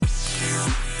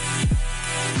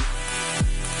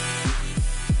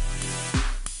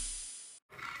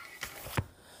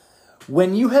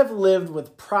When you have lived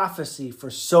with prophecy for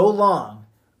so long,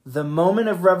 the moment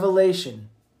of revelation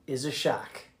is a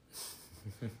shock.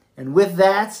 And with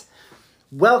that,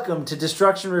 welcome to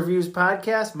Destruction Reviews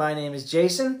Podcast. My name is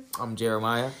Jason. I'm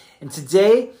Jeremiah. And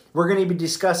today, we're going to be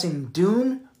discussing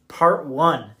Dune Part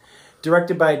 1,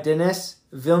 directed by Denis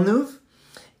Villeneuve.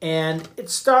 And it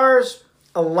stars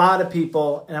a lot of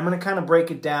people, and I'm going to kind of break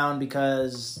it down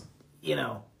because, you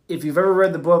know, if you've ever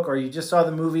read the book or you just saw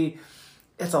the movie,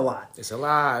 it's a lot. It's a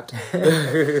lot.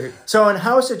 So in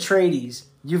House Atreides,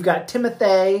 you've got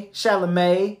Timothée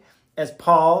Chalamet as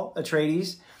Paul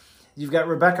Atreides. You've got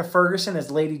Rebecca Ferguson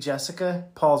as Lady Jessica,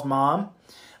 Paul's mom.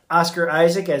 Oscar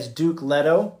Isaac as Duke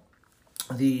Leto,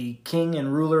 the king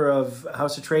and ruler of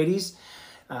House Atreides.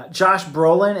 Josh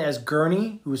Brolin as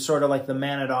Gurney, who is sort of like the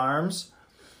man-at-arms.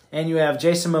 And you have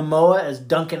Jason Momoa as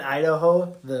Duncan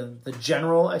Idaho, the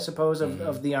general, I suppose,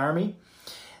 of the army.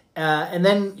 And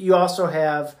then you also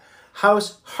have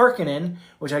House Harkonnen,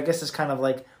 which I guess is kind of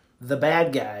like the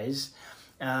bad guys.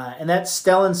 And that's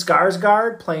Stellan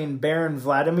Skarsgård playing Baron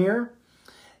Vladimir.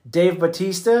 Dave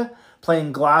Bautista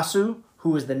playing Glossu,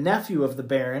 who is the nephew of the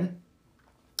Baron.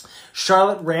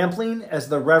 Charlotte Rampling as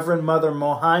the Reverend Mother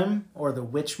Mohaim, or the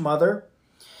Witch Mother.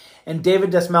 And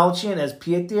David Dastmalchian as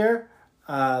Pieter,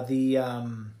 the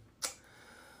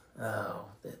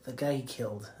guy he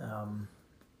killed.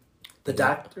 The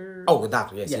doctor? Oh, the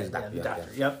doctor, yes. Yeah, the doctor. The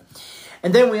doctor, yep.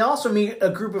 And then we also meet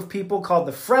a group of people called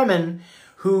the Fremen,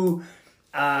 who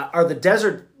are the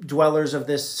desert dwellers of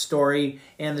this story.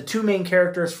 And the two main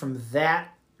characters from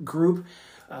that group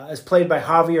is played by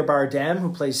Javier Bardem,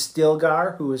 who plays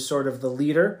Stilgar, who is sort of the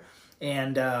leader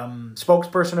and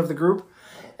spokesperson of the group,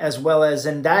 as well as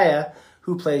Zendaya,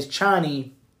 who plays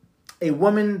Chani, a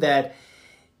woman that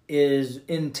is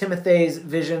in Timothée's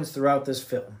visions throughout this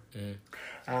film.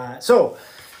 So,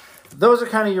 those are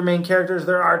kind of your main characters.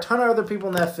 There are a ton of other people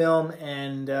in that film,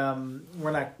 and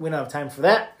we don't have time for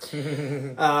that.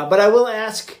 But I will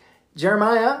ask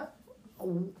Jeremiah,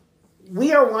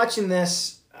 we are watching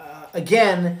this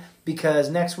again because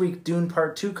next week Dune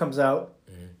Part 2 comes out,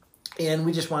 and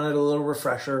we just wanted a little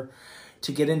refresher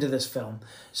to get into this film.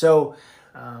 So,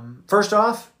 first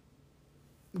off,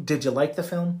 did you like the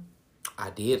film? I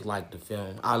did like the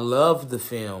film. I loved the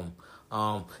film.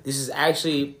 This is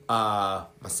actually my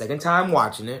second time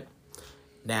watching it.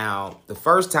 Now, the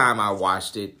first time I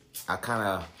watched it, I kind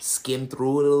of skimmed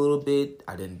through it a little bit.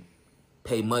 I didn't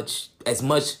pay as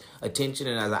much attention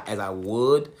as I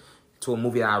would to a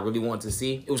movie that I really wanted to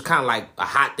see. It was kind of like a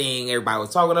hot thing. Everybody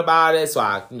was talking about it, so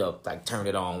I, turned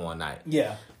it on one night.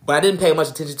 Yeah. But I didn't pay much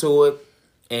attention to it,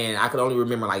 and I could only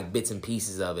remember like bits and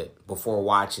pieces of it before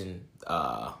rewatching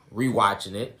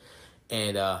it,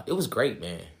 and it was great,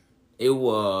 man.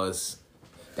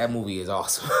 That movie is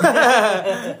awesome.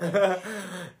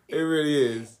 It really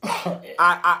is.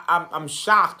 I'm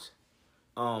shocked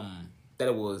that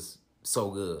it was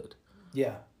so good.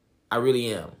 Yeah. I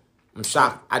really am. I'm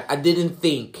shocked. I didn't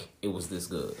think it was this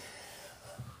good.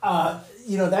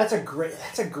 That's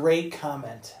a great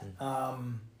comment.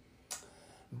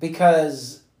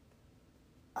 Because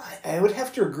I would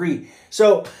have to agree.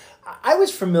 So I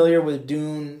was familiar with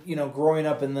Dune, growing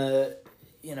up in the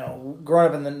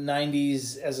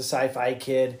 90s as a sci-fi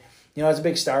kid. I was a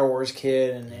big Star Wars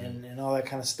kid and all that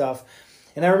kind of stuff.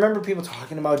 And I remember people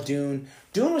talking about Dune.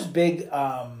 Dune was big.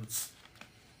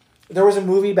 There was a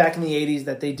movie back in the 80s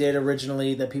that they did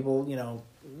originally that people,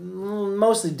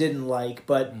 mostly didn't like,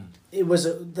 but they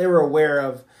were aware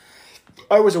of.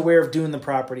 I was aware of Dune the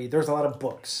property. There's a lot of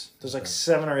books. There's like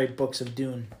 7 or 8 books of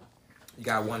Dune. You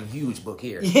got one huge book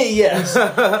here. Yes.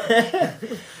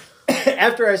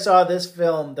 After I saw this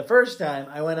film the first time,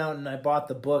 I went out and I bought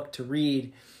the book to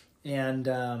read, and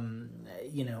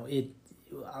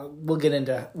we'll get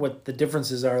into what the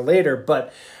differences are later.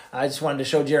 But I just wanted to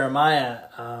show Jeremiah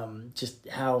just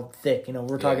how thick.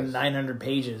 We're talking 900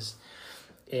 pages,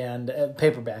 and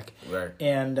paperback. Right.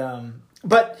 And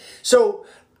but so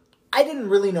I didn't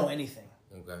really know anything.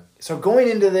 Okay. So going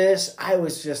into this, I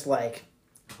was just like,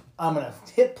 I'm gonna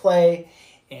hit play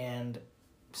and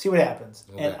see what happens.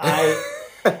 Okay. And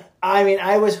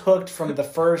I was hooked from the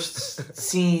first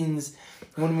scenes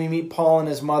when we meet Paul and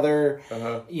his mother.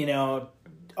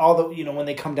 All the when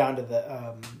they come down to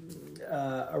the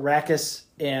Arrakis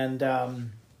and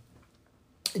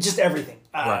just everything.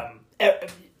 Right. I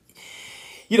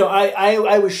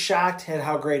was shocked at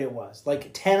how great it was.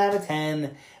 Like 10 out of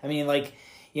 10. I mean,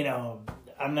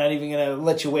 I'm not even gonna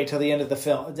let you wait till the end of the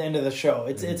film, at the end of the show.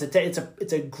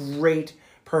 It's a great,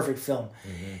 perfect film.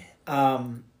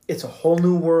 It's a whole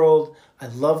new world. I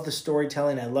love the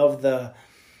storytelling. I love the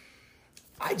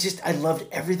I loved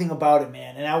everything about it,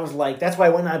 man. And I was like, that's why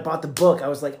when I bought the book, I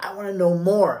was like, I want to know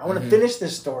more. I want to finish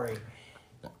this story.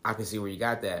 I can see where you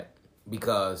got that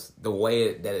because the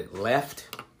way that it left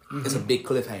is a big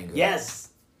cliffhanger. Yes.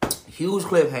 Huge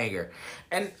cliffhanger.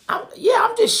 And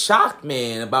I'm just shocked,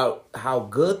 man, about how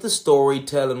good the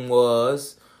storytelling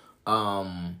was.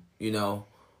 Lots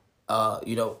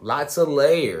of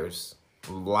layers.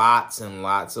 Lots and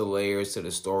lots of layers to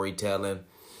the storytelling.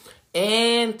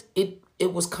 And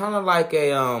it was kind of like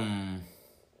a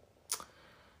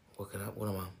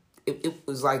it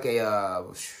was like a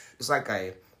it's like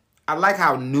a I like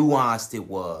how nuanced it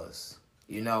was,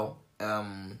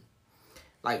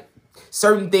 like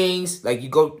certain things, like you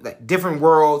go, like different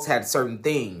worlds had certain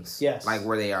things, yes, like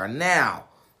where they are now.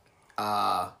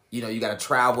 You got to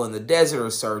travel in the desert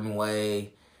a certain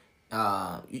way.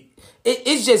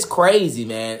 It's just crazy,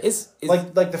 man. It's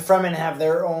like the Fremen have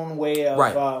their own way of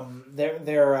right.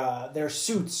 Their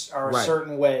suits are a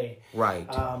certain way, right?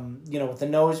 With the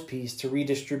nose piece to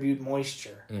redistribute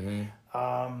moisture.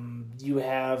 You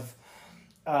have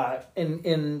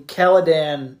in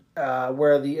Caladan,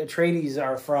 where the Atreides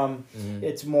are from,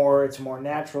 it's more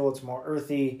natural, it's more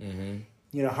earthy.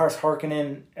 Harsh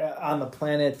Harkonnen on the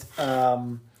planet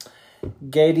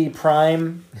Gedi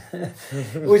Prime,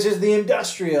 which is the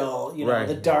industrial,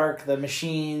 the dark, the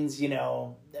machines,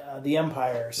 the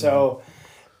Empire. So,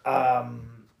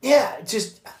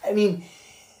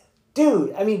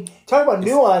 dude, talk about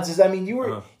nuances.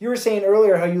 You were saying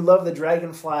earlier how you love the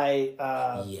Dragonfly.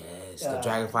 Yes, the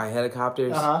Dragonfly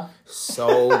helicopters.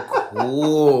 So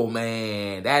cool,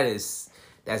 man. That's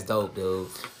dope, dude.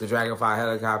 The Dragonfly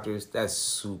helicopters, that's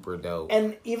super dope.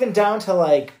 And even down to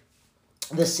like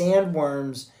the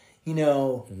sandworms,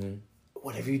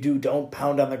 whatever you do, don't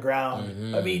pound on the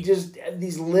ground. Just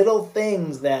these little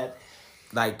things that...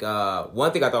 Like,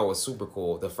 one thing I thought was super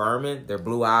cool, the fremen, their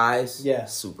blue eyes,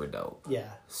 super dope. Yeah.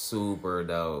 Super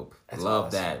dope. That's Love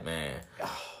awesome. that, man.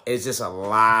 It's just a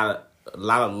lot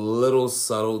of little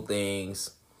subtle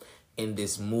things in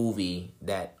this movie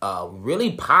that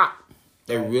really pop.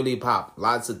 They really pop.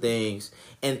 Lots of things.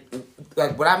 And,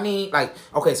 like, what I mean, like,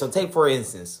 okay, so take, for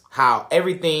instance, how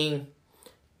everything,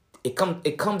 it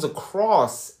comes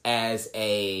across as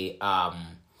a,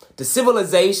 the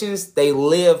civilizations, they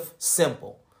live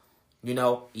simple,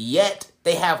 yet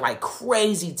they have, like,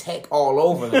 crazy tech all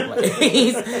over the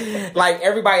place. Like,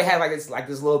 everybody has, like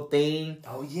this little thing.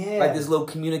 Oh, yeah. Like, this little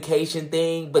communication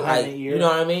thing. But, behind like, the ear. you know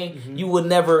what I mean? You would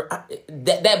never,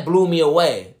 that blew me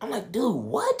away. I'm like, dude,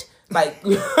 what? Like,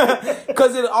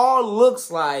 because it all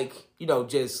looks like,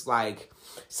 just like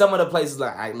some of the places,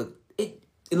 like look, it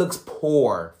looks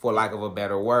poor, for lack of a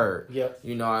better word. Yep.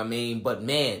 You know what I mean? But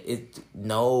man,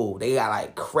 they got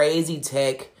like crazy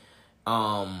tech.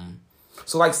 So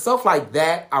like stuff like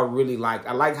that, I really like.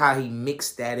 I like how he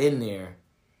mixed that in there.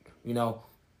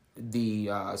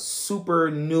 The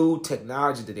super new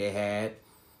technology that they had,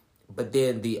 but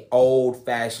then the old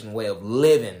fashioned way of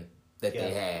living that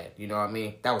they had. You know what I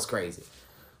mean? That was crazy.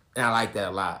 And I like that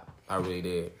a lot. I really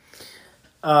did.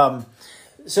 So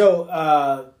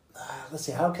let's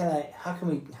see, how can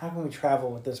we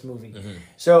travel with this movie?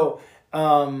 So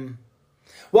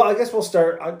well, I guess we'll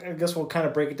start, I guess we'll kind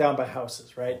of break it down by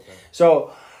houses, right? Okay.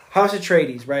 So House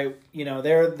Atreides, right?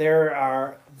 There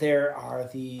are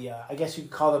the I guess you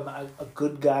could call them a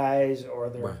good guys,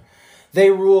 or they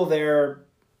rule their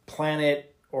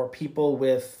planet or people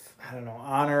with, I don't know,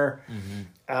 honor.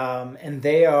 And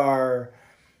they are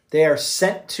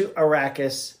sent to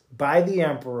Arrakis by the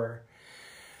Emperor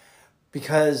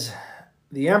because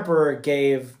the Emperor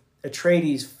gave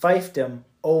Atreides fiefdom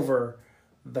over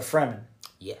the Fremen.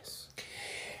 Yes.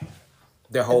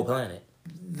 Their whole planet.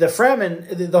 The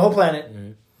Fremen, the whole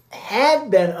planet, had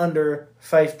been under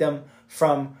fiefdom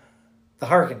from the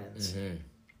Harkonnens.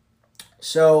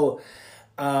 So,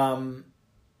 I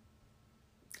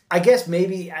guess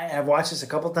maybe I've watched this a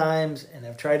couple times and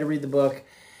I've tried to read the book.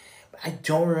 But I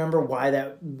don't remember why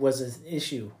that was an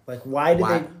issue. Like, why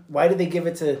did they give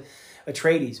it to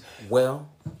Atreides? Well,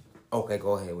 okay,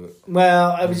 go ahead.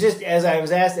 Well, I was just, as I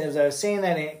was saying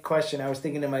that question, I was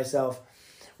thinking to myself,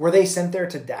 were they sent there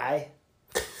to die?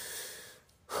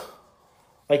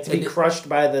 Like to be crushed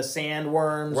by the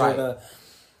sandworms, or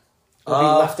be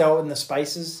left out in the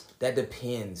spices? That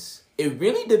depends. It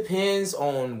really depends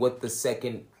on what the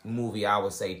second movie, I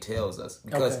would say, tells us.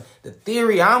 Because the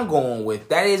theory I'm going with,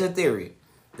 that is a theory.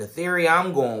 The theory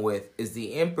I'm going with is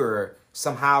the Emperor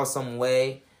somehow, some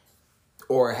way,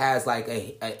 or has like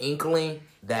a inkling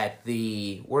that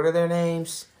what are their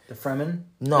names? The Fremen?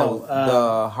 No,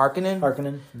 the Harkonnen.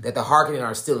 Harkonnen. That the Harkonnen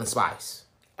are still in spice.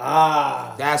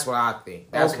 That's what I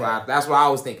think. That's Okay. what I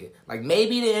was thinking. Like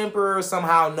maybe the Emperor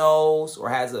somehow knows or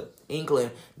has an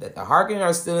inkling that the Harkonnen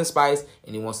are still in spice,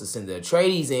 and he wants to send the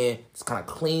Atreides in to kind of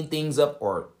clean things up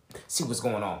or see what's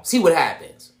going on, see what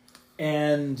happens.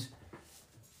 And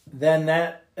then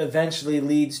that eventually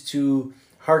leads to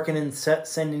Harkonnen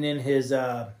sending in his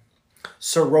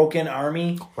Sorokin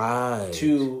army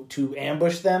to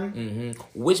ambush them. Mm-hmm.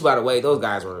 Which, by the way, those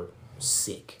guys were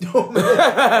sick.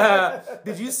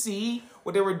 Did you see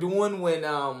what they were doing when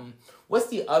what's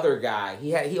the other guy?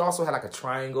 He also had like a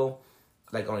triangle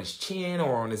like on his chin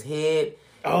or on his head.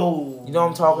 Oh, you know what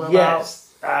I'm talking about?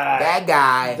 Yes. That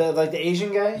guy, the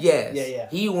Asian guy. Yes. Yeah.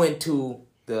 He went to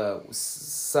the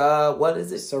what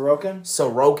is it?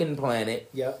 Sorokin planet.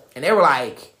 Yep. And they were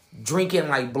like drinking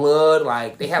like blood,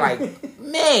 like they had like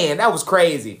man, that was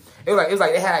crazy. It was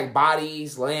like they had like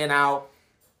bodies laying out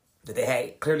that they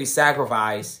had clearly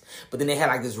sacrificed, but then they had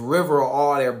like this river of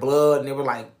all their blood, and they were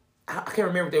like, I can't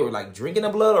remember if they were like drinking the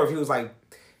blood or if he was like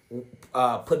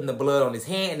putting the blood on his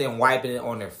hand and then wiping it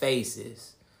on their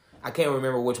faces. I can't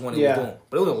remember which one he was doing,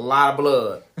 but it was a lot of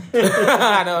blood.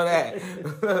 I know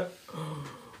that.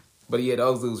 But yeah,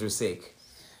 those dudes are sick,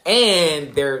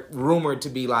 and they're rumored to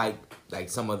be like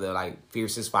some of the like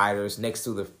fiercest fighters next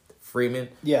to the fremen.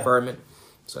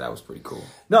 So that was pretty cool.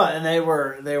 No, and they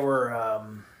were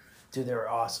dude, they were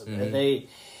awesome. Mm-hmm.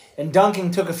 And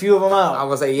Duncan took a few of them out. I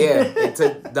was say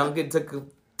Duncan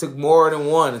took more than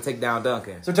one to take down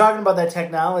Duncan. So talking about that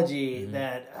technology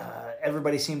that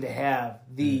everybody seemed to have,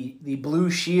 the blue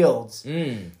shields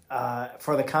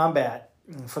for the combat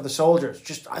for the soldiers.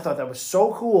 I thought that was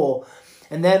so cool.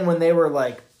 And then when they were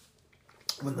like,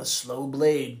 when the slow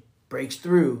blade breaks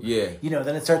through,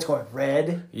 then it starts going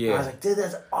red. I was like, dude,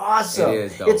 that's awesome. It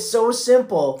is, though. It's so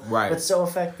simple, but so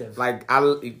effective. Like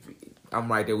I'm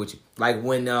right there with you. Like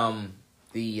when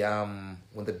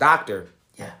the doctor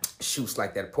shoots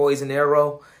like that poison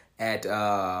arrow at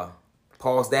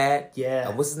Paul's dad. Yeah.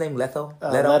 What's his name? Leto.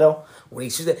 When he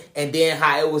shoots it, and then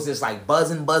how it was just like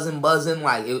buzzing.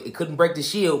 Like it couldn't break the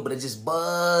shield, but it just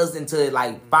buzzed until it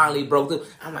like finally broke through.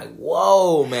 I'm like,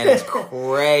 whoa, man, it's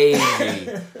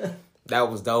crazy. That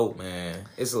was dope, man.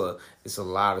 It's a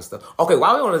lot of stuff. Okay,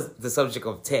 while we're on the subject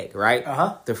of tech, right?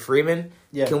 The Fremen.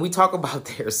 Yeah. Can we talk about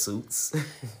their suits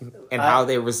and how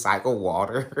they recycle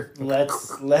water?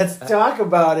 Let's talk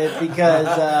about it, because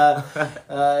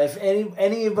if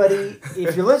anybody,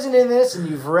 if you're listening to this and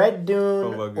you've read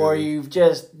Dune or you've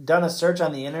just done a search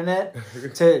on the internet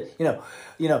to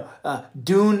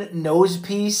Dune nose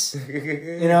piece,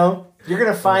 you're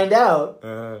gonna find out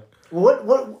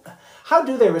how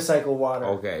do they recycle water?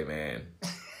 Okay, man.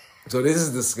 So this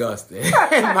is disgusting.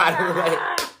 By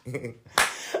the way.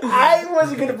 I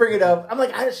wasn't going to bring it up. I'm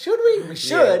like, should we? We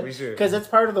should. Yeah, we should. Because it's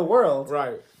part of the world.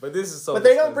 Right. But this is so But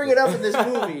they don't bring it up in this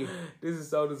movie. This is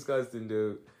so disgusting,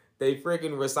 dude. They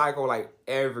freaking recycle, like,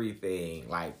 everything.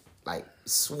 Like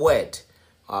sweat,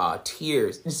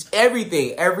 tears. Just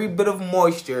everything. Every bit of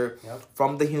moisture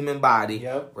from the human body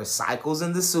recycles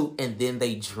in the suit, and then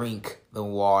they drink the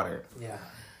water. Yeah.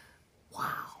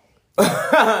 Wow.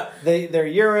 Their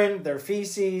urine, their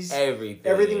feces,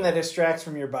 everything that extracts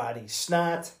from your body,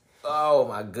 snot. Oh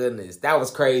my goodness, that was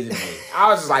crazy to me. I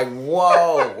was just like,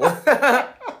 whoa.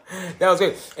 That was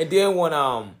great. And then when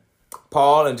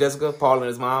Paul and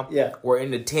his mom were in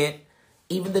the tent,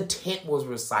 even the tent was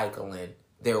recycling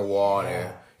their water.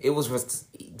 Yeah. It was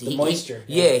the moisture.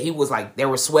 He was like, they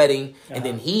were sweating, and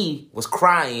then he was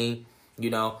crying,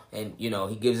 and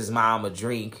he gives his mom a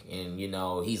drink, and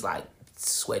he's like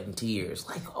sweating tears.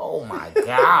 Like, oh my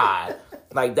God.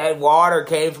 Like, that water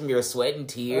came from your sweat and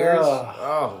tears.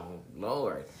 Oh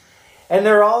Lord. And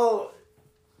they're all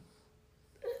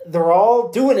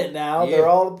doing it now. Yeah. They're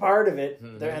all a part of it.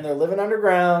 Mm-hmm. They're living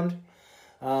underground.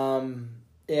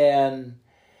 And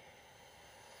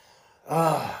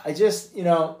I just,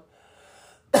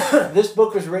 this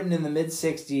book was written in the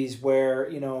mid-'60s where,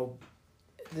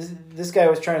 this guy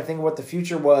was trying to think of what the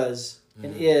future was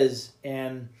and is,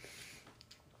 and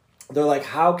they're like,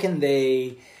 how can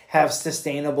they have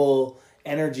sustainable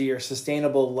energy or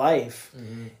sustainable life?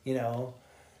 Mm-hmm.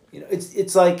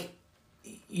 It's like,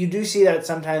 you do see that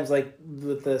sometimes, like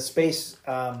with the space,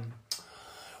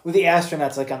 with the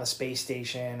astronauts, like on the space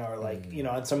station, or like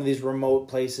on some of these remote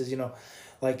places.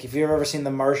 Like if you've ever seen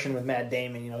The Martian with Matt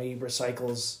Damon, he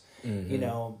recycles,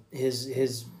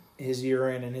 his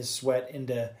urine and his sweat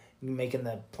into making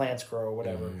the plants grow or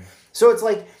whatever. Mm. So it's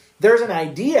like there's an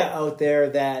idea out there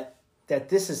that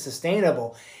this is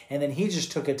sustainable, and then he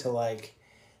just took it to like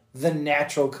the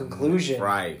natural conclusion.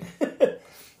 Right.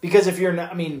 Because if you're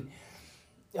not,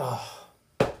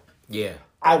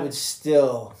 I would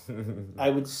still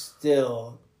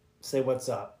say what's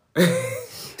up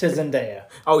to Zendaya.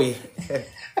 Oh yeah.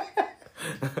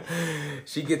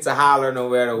 She gets a holler no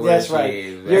matter where That's she right.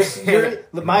 is.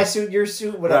 My suit, your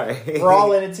suit, whatever. Right. We're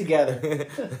all in it together.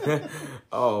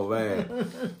 Oh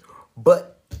man.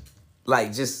 But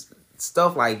like just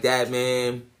stuff like that,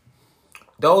 man.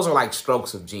 Those are like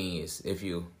strokes of genius, if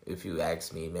you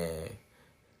ask me, man.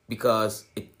 Because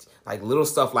it like little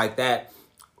stuff like that,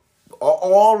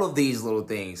 all of these little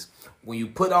things, when you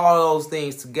put all those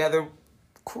things together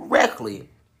correctly,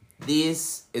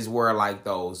 this is where like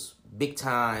those big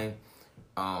time,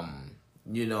 like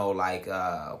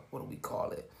what do we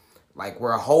call it? Like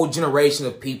where a whole generation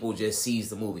of people just sees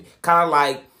the movie, kind of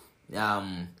like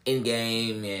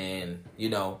Endgame and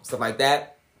stuff like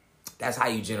that. That's how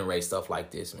you generate stuff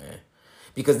like this, man.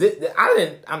 Because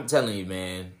I'm telling you,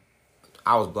 man,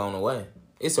 I was blown away.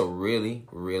 It's a really,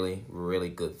 really, really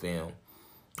good film.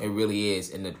 It really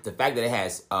is. And the fact that it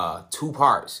has 2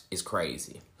 parts is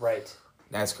crazy. Right.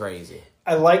 That's crazy.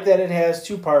 I like that it has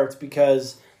 2 parts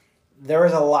because there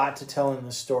is a lot to tell in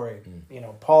the story.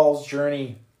 Paul's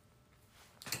journey.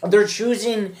 They're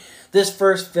choosing this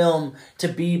first film to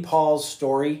be Paul's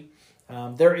story.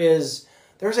 There's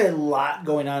a lot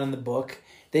going on in the book.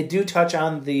 They do touch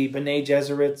on the Bene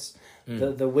Gesserits,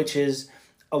 the witches,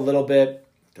 a little bit.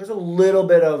 There's a little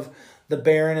bit of the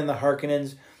Baron and the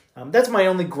Harkonnens. That's my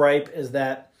only gripe, is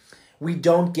that we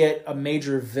don't get a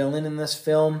major villain in this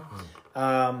film.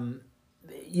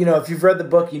 If you've read the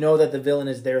book, you know that the villain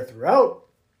is there throughout,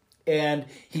 and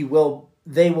they will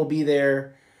be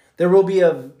there. There will be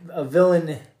a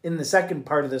villain in the second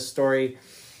part of this story,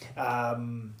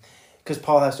 because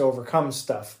Paul has to overcome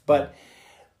stuff. But,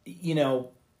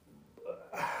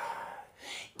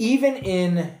 even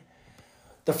in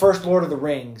the first Lord of the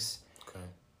Rings,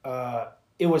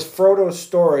 it was Frodo's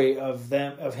story of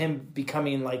him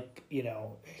becoming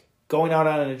going out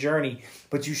on a journey,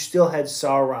 but you still had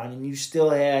Sauron and you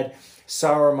still had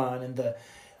Saruman and the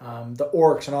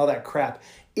orcs and all that crap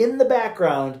in the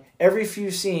background every few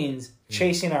scenes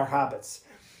chasing our hobbits.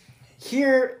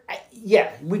 Here,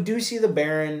 we do see the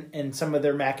Baron and some of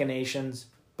their machinations,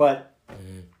 but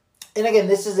and again,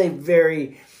 this is a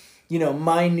very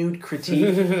minute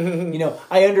critique.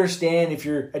 I understand if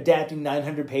you're adapting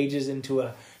 900 pages into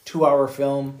a 2-hour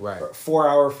film, right, or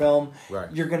 4-hour film,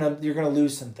 right, you're gonna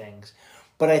lose some things.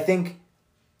 But I think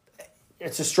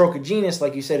it's a stroke of genius,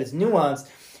 like you said. It's nuanced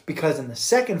because in the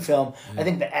second film, I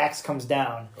think the axe comes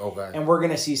down, and we're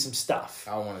gonna see some stuff.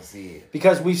 I want to see it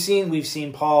because we've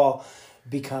seen Paul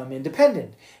become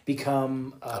independent,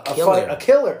 become a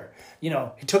killer.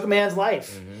 He took a man's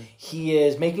life. He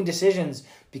is making decisions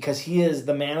because he is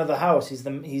the man of the house.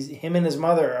 Him and his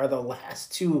mother are the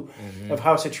last 2 of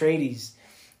House Atreides.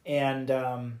 And,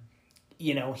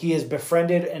 he has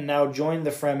befriended and now joined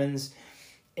the Fremens.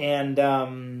 And,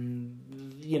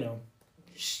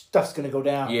 stuff's going to go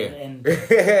down. Yeah. And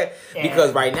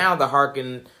because right now the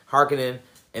Harkonnen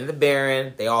and the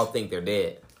Baron, they all think they're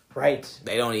dead. Right.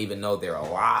 They don't even know they're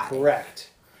alive. Correct.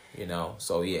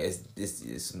 So yeah,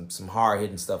 it's some hard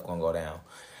hitting stuff gonna go down.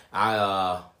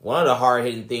 One of the hard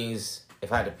hitting things,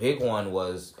 if I had to pick one,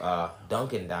 was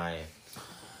Duncan dying.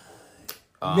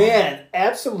 Man,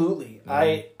 absolutely.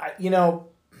 I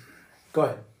go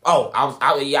ahead. Oh,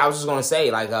 I was just gonna say,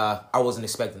 I wasn't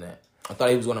expecting that. I thought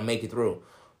he was gonna make it through.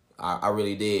 I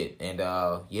really did, and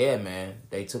man,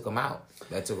 they took him out.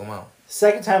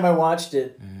 Second time I watched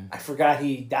it, I forgot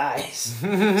he dies.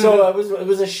 So it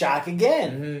was a shock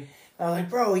again. I was like,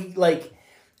 bro,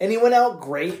 and he went out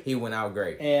great.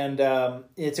 And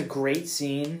it's a great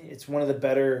scene. It's one of the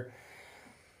better.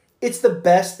 It's the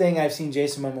best thing I've seen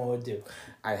Jason Momoa do.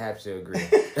 I have to agree.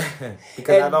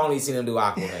 Because I've only seen him do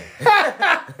Aquaman.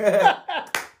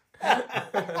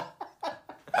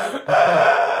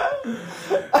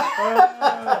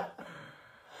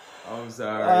 I'm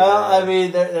sorry. I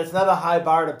mean, that's not a high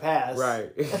bar to pass.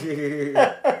 Right.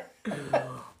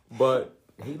 But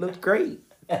he looked great.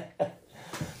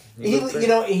 Because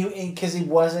he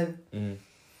wasn't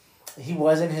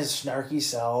his snarky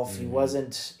self. He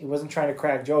wasn't trying to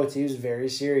crack jokes. He was very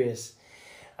serious.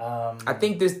 I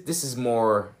think this is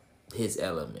more his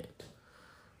element.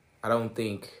 I don't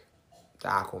think the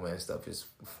Aquaman stuff is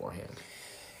for him.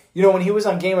 When he was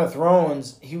on Game of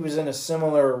Thrones, he was in a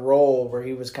similar role where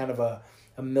he was kind of a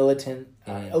militant,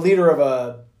 a leader of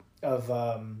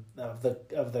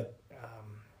the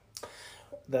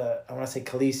I want to say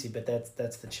Khaleesi, but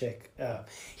that's the chick.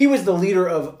 He was the leader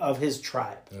of his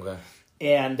tribe. Okay.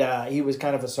 And he was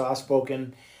kind of a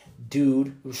soft-spoken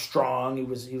dude who was strong. He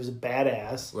was a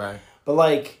badass. Right. But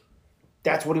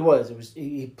that's what he was.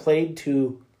 He played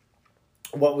to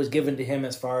what was given to him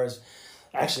as far as,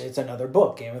 actually, it's another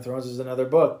book. Game of Thrones is another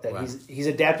book that he's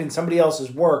adapting somebody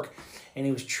else's work, and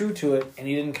he was true to it, and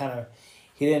he didn't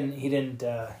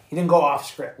go off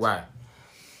script. Right.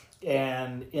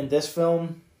 And in this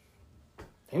film,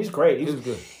 he was great. He was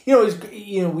good.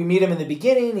 We meet him in the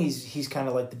beginning. He's kind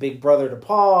of like the big brother to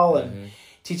Paul, and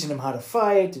teaching him how to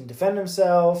fight and defend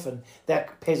himself, and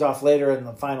that pays off later in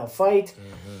the final fight.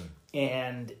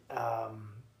 And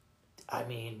I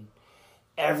mean,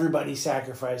 everybody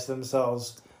sacrificed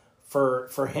themselves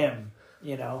for him,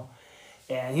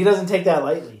 and he doesn't take that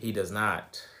lightly. He does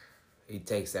not. He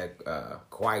takes that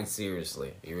quite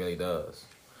seriously. He really does.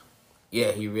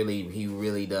 Yeah, he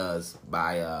really does.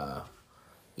 By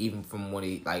even from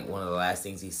when one of the last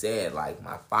things he said, like,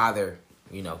 my father,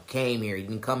 came here. He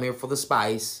didn't come here for the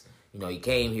spice. He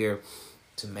came here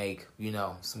to make,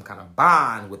 some kind of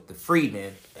bond with the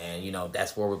freedmen, and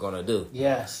that's what we're gonna do.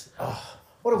 Yes. Oh,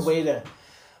 what a way to.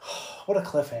 What a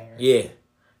cliffhanger. Yeah.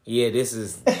 This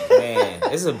is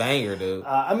this is a banger, dude.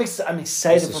 I'm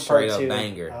excited for part 2. Straight up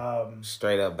banger.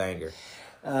 Straight up banger.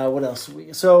 What else?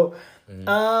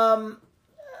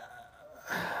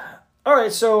 All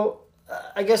right. So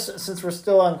I guess since we're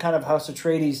still on kind of House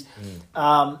Atreides,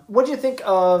 what do you think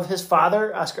of his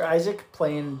father, Oscar Isaac,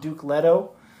 playing Duke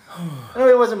Leto? I know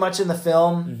he wasn't much in the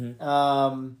film,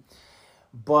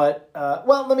 but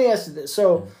let me ask you this.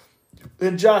 So,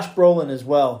 and Josh Brolin as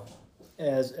well,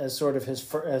 as sort of his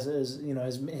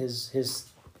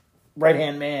right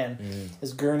hand man,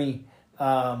 his gurney.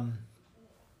 I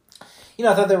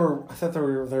thought they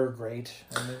were great.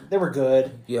 I mean, they were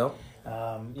good. Yeah.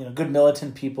 Good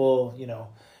militant people.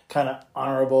 Kind of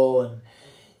honorable and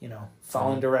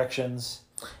following directions.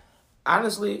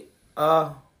 Honestly,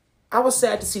 I was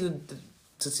sad to see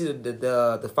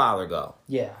the father go.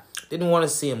 Yeah. Didn't want to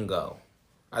see him go.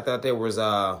 I thought there was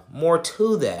more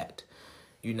to that.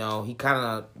 He kind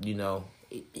of he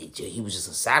was just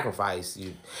a sacrifice.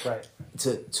 Right.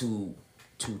 To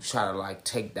try to like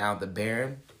take down the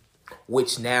Baron,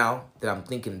 which now that I'm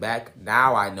thinking back,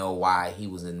 now I know why he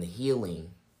was in the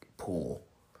healing pool,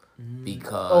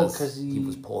 because he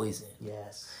was poisoned.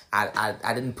 Yes. I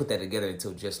didn't put that together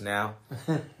until just now,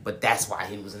 but that's why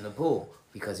he was in the pool,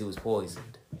 because he was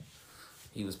poisoned.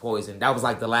 He was poisoned. That was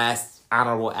like the last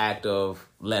honorable act of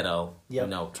Leto,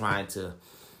 trying to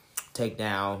take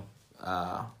down,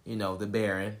 the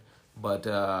Baron. But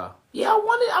I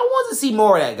wanted to see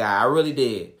more of that guy. I really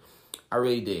did.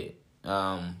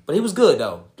 But he was good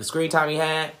though. The screen time he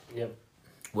had,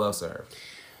 well served.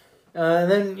 And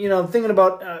then, thinking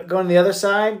about going to the other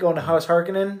side, going to House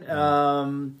Harkonnen,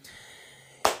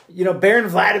 Baron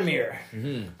Vladimir.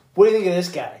 What do you think of this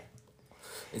guy?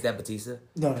 Is that Batista?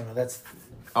 No, that's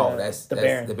that's the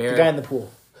Baron. The Baron? The guy in the pool.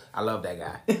 I love that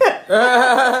guy.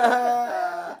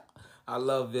 I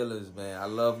love villains, man. I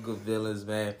love good villains,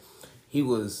 man.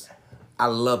 I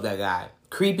love that guy.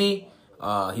 Creepy.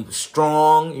 He was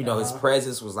strong. His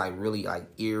presence was like really like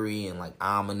eerie and like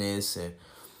ominous, and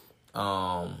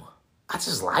I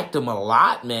just liked him a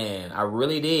lot, man. I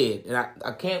really did. And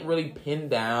I can't really pin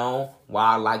down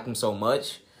why I liked him so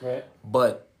much. Right.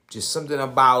 But just something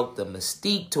about the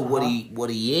mystique to what he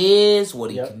is,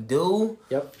 what he can do.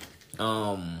 Yep.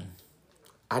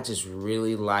 I just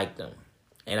really liked him.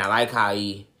 And I like how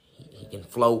he can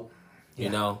float,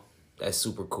 That's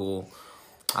super cool.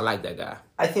 I like that guy.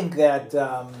 I think that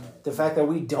the fact that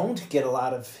we don't get a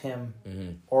lot of him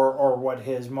or what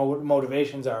his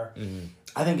motivations are,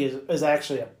 I think is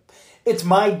actually it's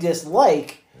my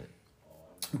dislike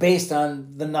based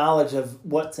on the knowledge of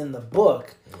what's in the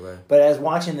book. Right. But as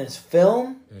watching this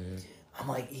film, I'm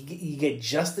like, you get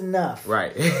just enough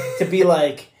right to be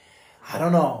like, I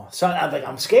don't know. So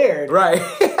I'm scared. Right.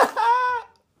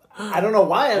 I don't know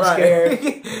why I'm scared,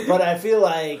 but I feel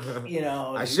like,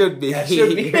 I should be.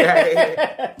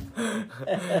 Right.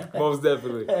 Most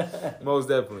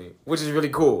definitely. Which is really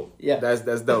cool. Yeah.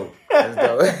 That's dope. That's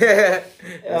dope. That's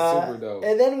super dope.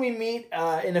 And then we meet,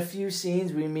 in a few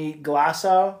scenes,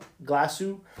 Glassu,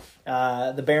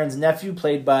 the Baron's nephew,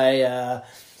 played by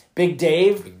Big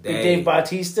Dave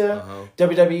Bautista,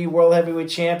 WWE World Heavyweight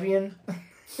Champion.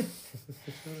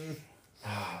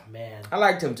 Oh, man. I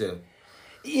liked him too.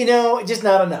 Just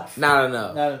not enough. Not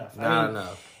enough. Not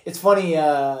enough. It's funny.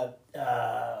 Was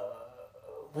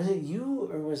it you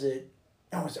or was it?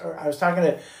 I was talking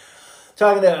to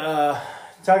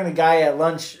a guy at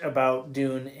lunch about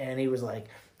Dune, and he was like,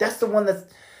 "That's the one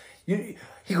that's you."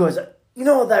 He goes,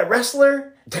 that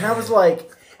wrestler, and I was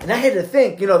like, and I had to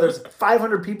think, there's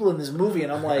 500 people in this movie,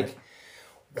 and I'm like,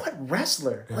 what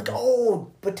wrestler? Like,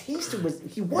 oh, Batista was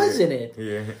in it.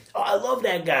 Yeah. Oh, I love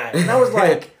that guy. And I was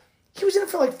like, he was in it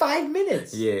for like 5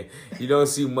 minutes. Yeah, you don't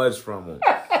see much from him.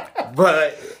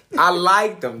 But I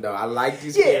liked him, though. I liked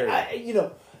his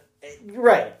character. You're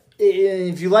right.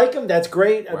 If you like him, that's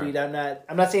great. I Right. mean,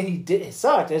 I'm not saying he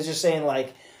sucked. I was just saying,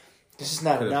 like, this is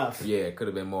not enough. Yeah, it could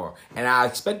have been more. And I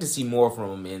expect to see more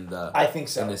from him I think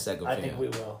so. in the second film. I think we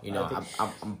will. You know,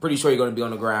 I'm pretty sure you're going to be on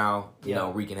the ground, you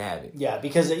know, wreaking havoc. Yeah,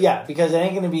 because it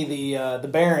ain't going to be the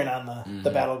Baron on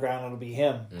the battleground. It'll be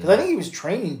him. Because I think he was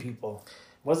training people.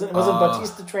 Wasn't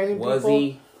Batista training people? Was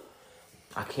he?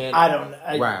 I can't. I don't.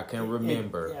 I can't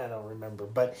remember. I don't remember,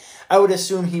 but I would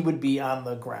assume he would be on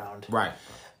the ground. Right.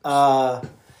 But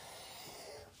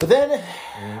then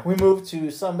we move to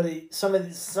somebody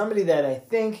that I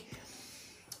think,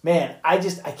 man, I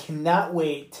cannot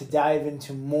wait to dive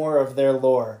into more of their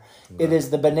lore. Right. It is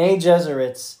the Bene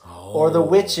Gesserits, or the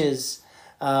witches,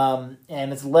 and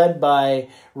it's led by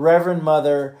Reverend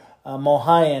Mother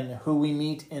Mohayan, who we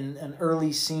meet in an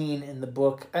early scene in the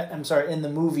book. In the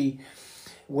movie,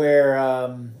 where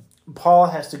Paul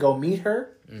has to go meet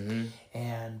her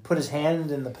and put his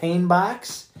hand in the pain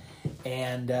box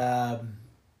and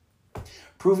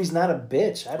prove he's not a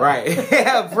bitch. Right.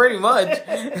 Yeah, pretty much.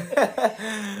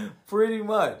 Pretty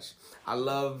much. I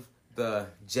love the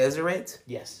Gesserit.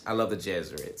 Yes. I love the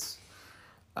Gesserits.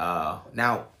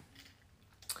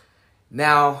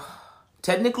 Now,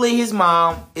 technically his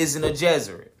mom isn't a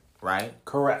Gesserit, right?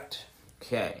 Correct.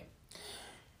 Okay.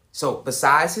 So,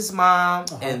 besides his mom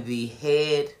and the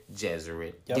head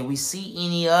Gesserit, did we see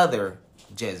any other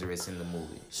Gesserits in the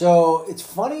movie? So, it's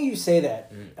funny you say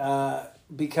that,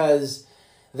 because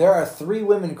there are 3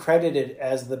 women credited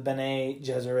as the Bene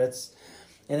Gesserits,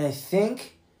 and I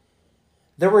think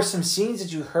there were some scenes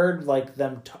that you heard like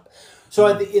them. So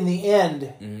in the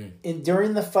end,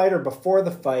 during the fight or before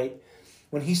the fight,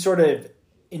 when he's sort of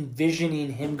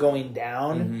envisioning him going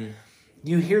down,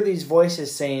 you hear these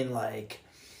voices saying like,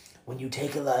 "When you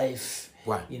take a life,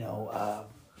 right?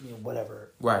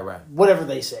 Whatever, right, whatever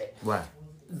they say, right."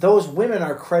 Those women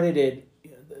are credited.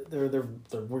 They're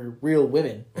real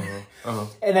women,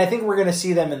 and I think we're going to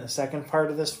see them in the second part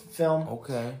of this film.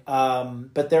 Okay.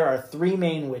 But there are 3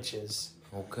 main witches.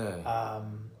 Okay.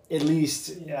 At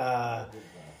least that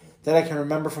I can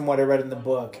remember from what I read in the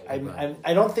book. I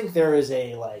don't think there is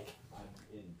there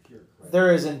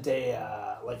isn't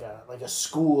a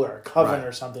school or a coven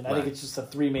or something. I think it's just the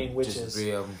 3 main witches. Just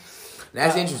 3 of them.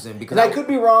 That's interesting because I could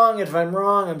be wrong. If I'm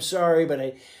wrong, I'm sorry,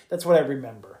 but that's what I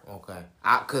remember. Okay,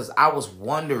 because I was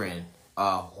wondering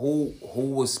who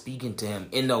was speaking to him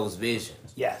in those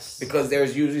visions. Yes, because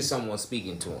there's usually someone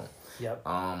speaking to him. Yep.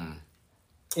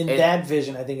 In that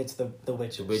vision, I think it's the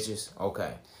witches. The witches.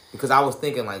 Okay, because I was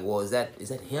thinking like, well, is that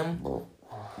him?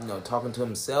 Talking to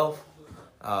himself.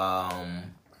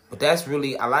 But that's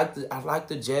really I like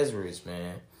the Gesserits,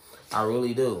 man. I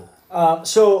really do.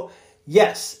 So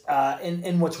yes,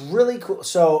 and what's really cool.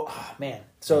 So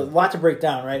So a lot to break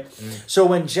down, right? So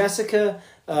when Jessica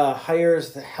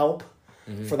hires the help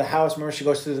for the house, remember she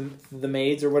goes through the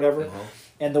maids or whatever,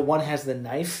 and the one has the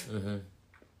knife,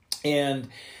 and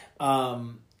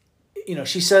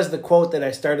she says the quote that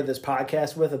I started this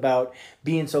podcast with about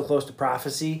being so close to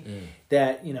prophecy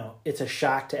that it's a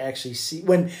shock to actually see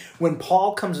when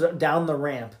Paul comes down the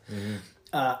ramp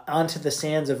onto the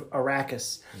sands of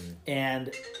Arrakis,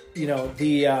 and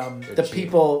the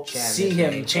people see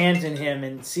him, chanting him,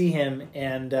 and see him,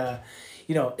 and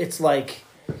it's like,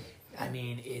 I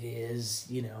mean, it is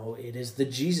the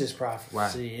Jesus prophecy.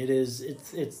 Right.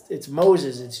 It's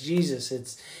Moses, it's Jesus,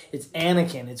 it's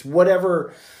Anakin, it's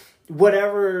whatever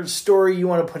story you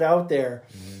want to put out there.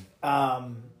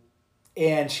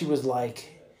 And she was like,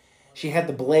 she had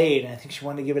the blade, and I think she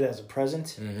wanted to give it as a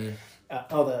present.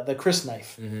 The Chris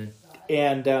knife,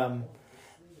 and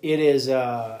it is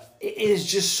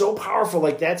just so powerful.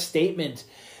 Like that statement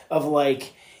of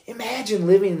like, imagine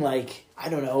living like, I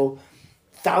don't know,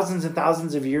 thousands and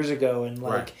thousands of years ago, and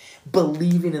like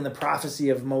believing in the prophecy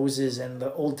of Moses and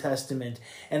the Old Testament,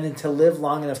 and then to live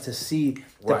long enough to see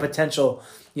the potential,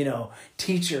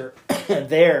 teacher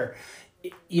there,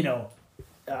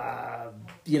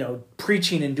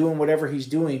 preaching and doing whatever he's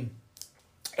doing,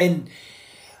 and.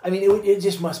 I mean,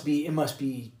 it must be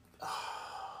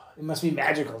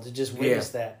magical to just witness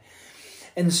that.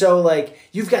 And so, like,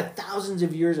 you've got thousands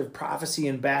of years of prophecy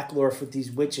and back lore with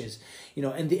these witches,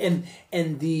 and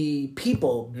the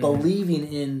people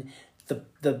believing in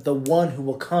the one who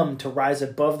will come to rise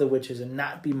above the witches and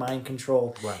not be mind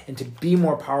controlled and to be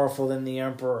more powerful than the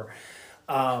emperor.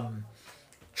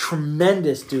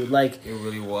 Tremendous, dude. Like, it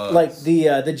really was. Like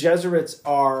the Gesserits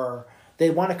they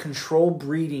want to control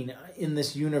breeding in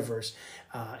this universe.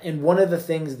 And one of the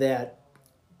things that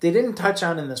they didn't touch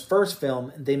on in this first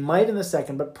film, they might in the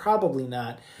second, but probably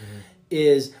not,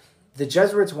 is the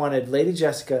Gesserits wanted Lady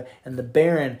Jessica and the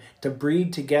Baron to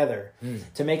breed together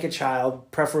to make a child,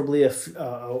 preferably a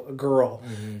girl,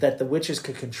 that the witches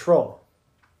could control.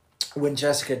 When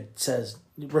Jessica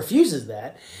refuses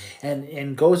that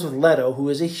and goes with Leto, who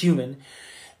is a human,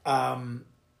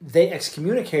 they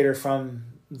excommunicate her from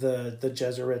the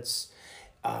Gesserits,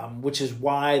 which is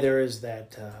why there is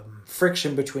that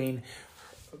friction between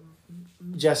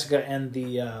Jessica and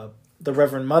the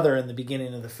Reverend Mother in the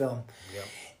beginning of the film. Yep.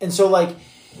 And so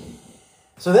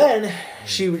then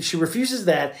she refuses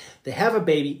that. They have a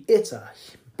baby. It's a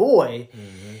boy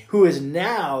who is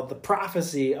now the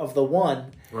prophecy of the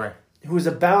one, right? Who is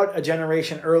about a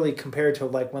generation early compared to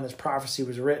like when this prophecy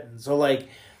was written. So like,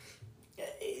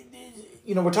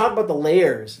 we're talking about the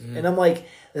layers, and I'm like,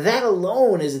 that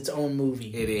alone is its own movie.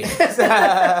 It is.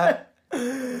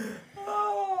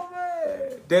 Oh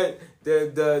man,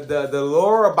 the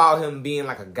lore about him being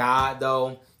like a god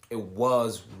though. It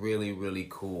was really, really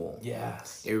cool.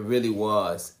 Yes. It really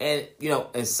was. And,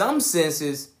 in some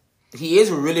senses, he is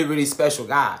a really, really special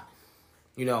guy.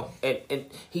 And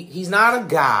he's not a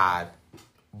god,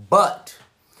 but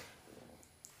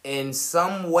in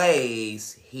some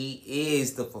ways, he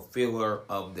is the fulfiller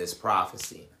of this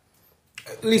prophecy.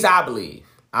 At least I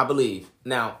believe.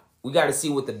 Now, we got to see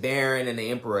what the Baron and the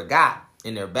Emperor got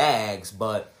in their bags,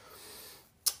 but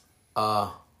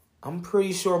I'm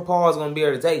pretty sure Paul's going to be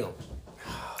able to take him.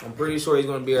 I'm pretty sure he's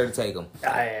going to be able to take him.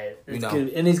 Good.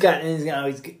 And he's got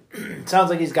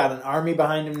sounds like he's got an army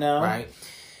behind him now. Right.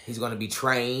 He's going to be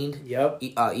trained. Yep.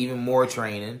 Even more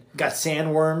training. Got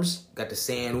sandworms. Got the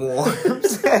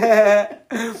sandworms.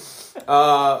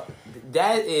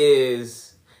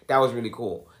 That was really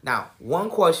cool. Now,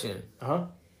 one question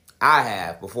I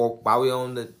have while we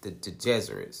on the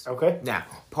Gesserits. Okay. Now,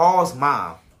 Paul's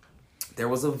mom, there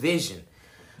was a vision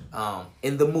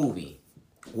in the movie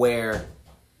where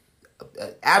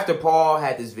after Paul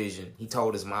had this vision, he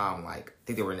told his mom, like, I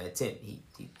think they were in a tent.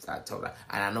 I told her,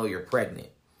 and I know you're pregnant.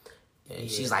 And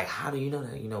she's like, how do you know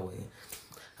that?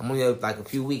 I'm only like a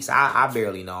few weeks. I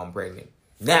barely know I'm pregnant.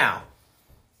 Now,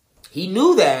 he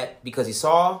knew that because he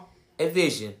saw a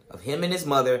vision of him and his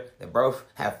mother that both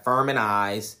have fremen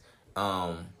eyes,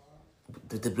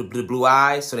 the blue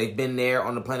eyes. So they've been there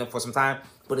on the planet for some time.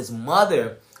 But his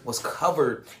mother was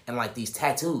covered in like these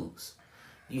tattoos.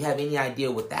 You have any idea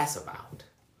what that's about?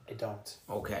 I don't.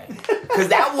 Okay. Because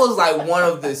that was like one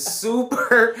of the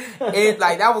super,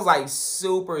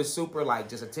 super, like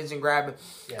just attention grabbing.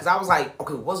 Because I was like,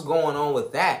 okay, what's going on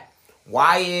with that?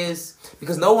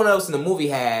 Because no one else in the movie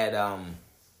had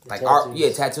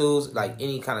tattoos, like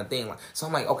any kind of thing. So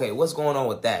I'm like, okay, what's going on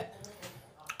with that?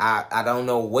 I don't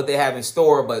know what they have in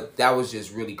store, but that was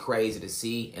just really crazy to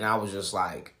see. And I was just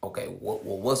like, okay,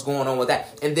 what's going on with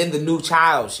that? And then the new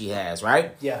child she has,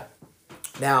 right? Yeah.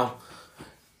 Now,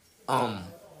 I'm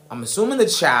assuming the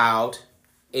child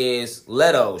is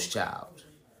Leto's child.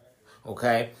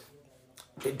 Okay?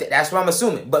 That's what I'm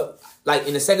assuming. But, like,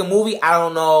 in the second movie, I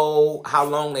don't know how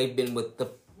long they've been with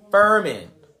the fremen.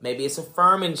 Maybe it's a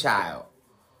fremen child.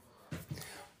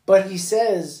 But he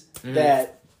says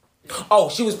that... Oh,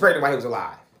 she was pregnant while he was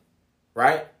alive,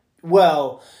 right?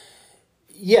 Well,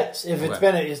 yes. If it's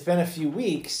been a few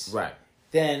weeks, right?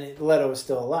 Then Leto is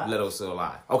still alive. Leto's still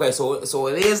alive. Okay, so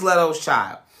it is Leto's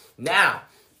child. Now,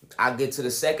 I get to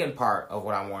the second part of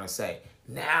what I want to say.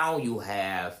 Now you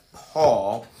have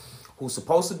Paul, who's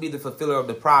supposed to be the fulfiller of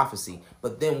the prophecy,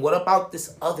 but then what about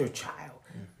this other child?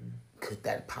 Mm-hmm. Could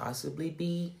that possibly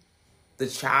be the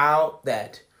child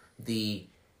that the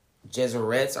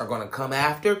Gesserits are going to come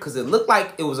after? Because it looked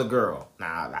like it was a girl.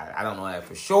 Now, I don't know that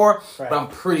for sure, but I'm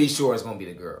pretty sure it's going to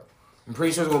be the girl. I'm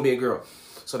pretty sure it's going to be a girl.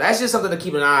 So that's just something to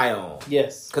keep an eye on.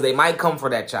 Yes. Because they might come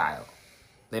for that child.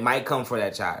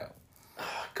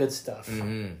 Good stuff.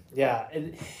 Mm-hmm. Yeah.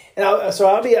 I'll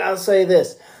say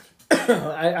this.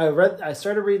 I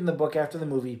started reading the book after the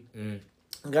movie.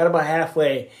 Got about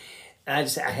halfway,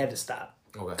 and I had to stop.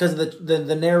 Okay. Because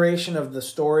the narration of the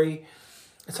story...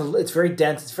 It's very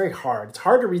dense. It's very hard. It's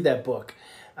hard to read that book.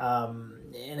 And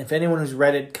if anyone who's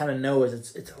read it kind of knows,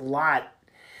 it's a lot.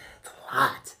 It's a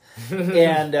lot.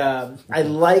 And I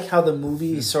like how the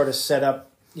movie sort of set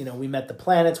up, we met the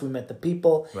planets, we met the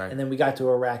people, and then we got to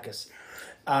Arrakis.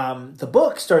 The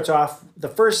book starts off, the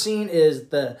first scene is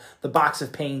the box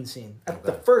of pain scene. That's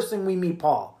the first thing we meet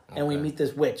Paul, and we meet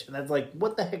this witch. And that's like,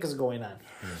 what the heck is going on?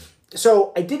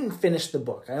 So I didn't finish the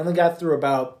book. I only got through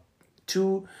about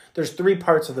 2. There's 3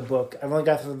 parts of the book. I've only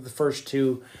got through the first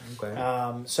 2.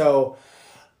 Okay. So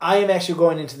I am actually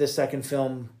going into this second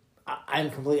film. I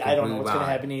don't know what's going to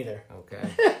happen either. Okay.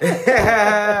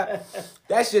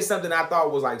 That's just something I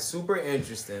thought was like super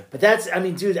interesting. But that's, I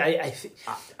mean, dude,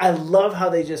 I love how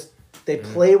they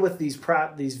play with these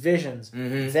visions.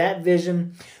 Mm-hmm. That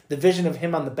vision, the vision of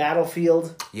him on the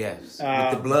battlefield. Yes.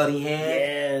 With the bloody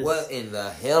hand. Yes. What in the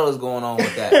hell is going on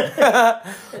with that?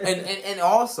 and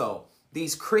also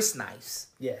these Chris knives.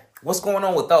 Yeah. What's going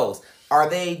on with those? Are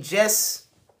they just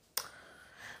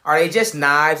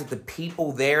knives that the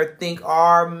people there think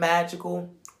are magical,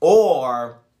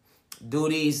 or do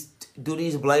these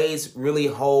blades really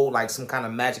hold like some kind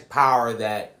of magic power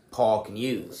that Paul can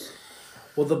use?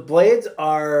 Well, the blades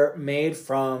are made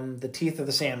from the teeth of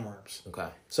the sandworms. Okay.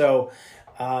 So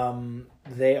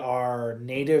they are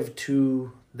native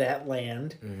to that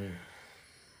land. Mm-hmm.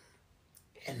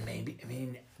 And maybe.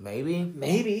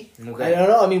 Okay. I don't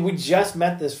know. I mean, we just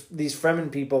met these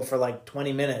Fremen people for like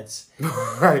 20 minutes.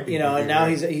 Right. And now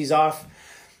he's off.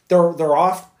 They're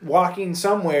off walking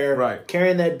somewhere, right,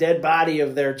 carrying that dead body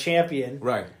of their champion.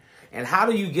 Right. And how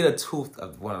do you get a tooth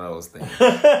of one of those things?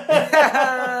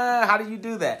 How do you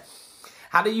do that?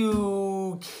 How do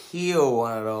you kill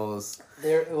one of those?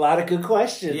 There are a lot of good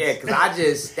questions. Yeah,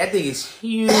 because that thing is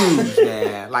huge,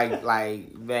 man.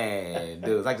 Man,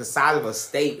 dude, it's like the size of a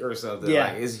steak or something.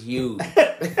 Yeah. Like, it's huge.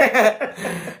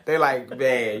 They're like,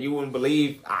 man, you wouldn't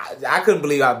believe. I couldn't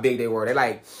believe how big they were. They're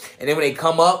like, and then when they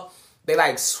come up, they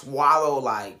like swallow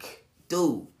like,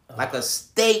 dude, like a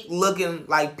steak looking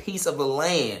like piece of a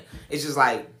land. It's just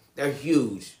like, they're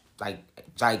huge, like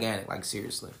gigantic, like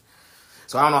seriously.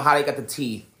 So I don't know how they got the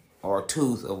teeth or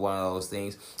tooth of one of those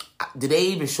things. Did they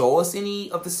even show us any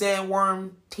of the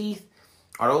sandworm teeth?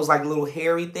 Are those like little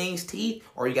hairy things teeth?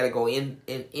 Or you got to go in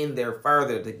there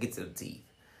further to get to the teeth?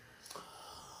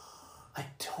 I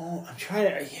don't.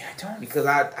 Because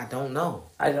I don't know.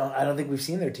 I don't think we've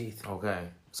seen their teeth. Okay.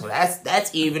 So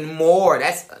that's even more.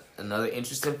 That's another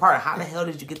interesting part. How the hell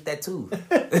did you get that tooth?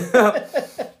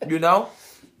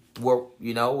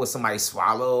 Was somebody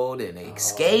swallowed and they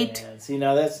escaped? Man. See,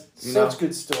 now that's such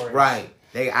good story. Right.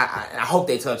 I hope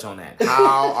they touch on that.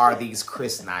 How are these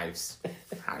Chris knives?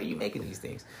 How are you making these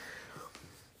things?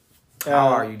 How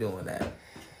are you doing that?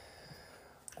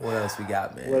 What else we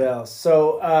got, man? What else?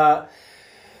 So, have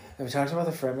we talked about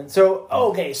the Fremen? So,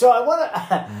 okay. So I want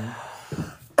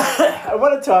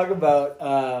to talk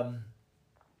about.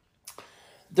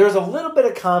 There's a little bit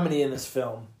of comedy in this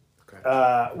film. Okay.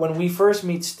 When we first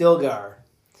meet Stilgar,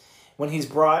 when he's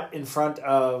brought in front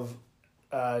of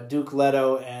Duke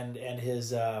Leto and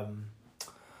his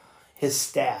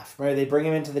staff. Right? They bring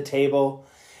him into the table.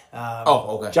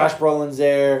 Okay. Josh Brolin's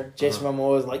there. Jason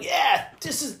Momoa's like, yeah,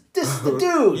 this is the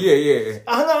dude. Yeah.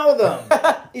 I hung out with him.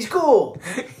 He's cool.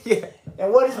 Yeah.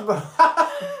 And what is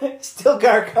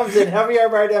Stilgar comes in, Javier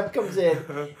Bardem comes in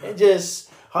and just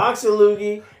hawks a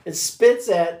loogie and spits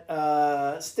at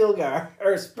Stilgar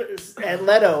or at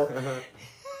Leto.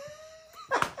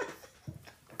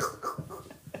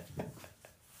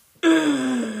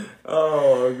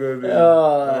 Oh goodness!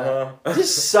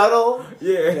 Just subtle.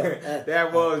 Yeah,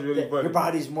 that was really funny. Your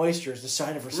body's moisture is the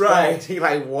sign of respect. Right? He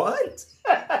like what?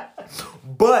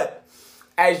 But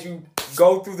as you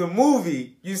go through the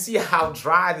movie, you see how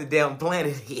dry the damn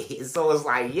planet is. So it's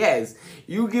like, yes,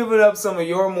 you giving up some of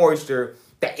your moisture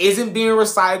that isn't being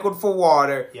recycled for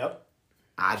water. Yep.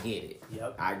 I get it.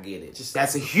 Yep. I get it.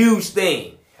 That's a huge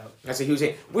thing. Yep. That's a huge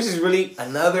thing. Which is really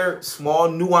another small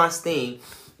nuanced thing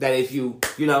that if you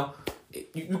could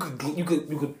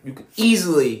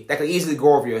easily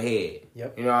go over your head.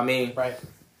 Yep. You know what I mean? Right.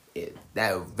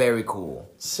 That was very cool.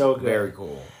 So good. Very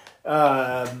cool.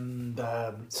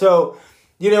 So,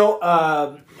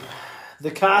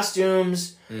 the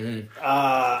costumes,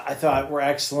 I thought were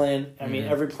excellent. I mean,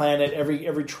 every planet,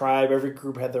 every tribe, every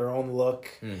group had their own look.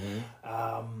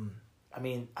 I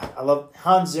love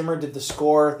Hans Zimmer did the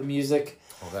score, the music.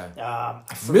 Okay.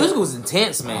 Music was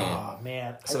intense, man. Oh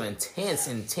man, some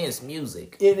intense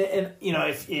music. And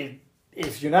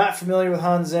if you're not familiar with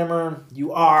Hans Zimmer,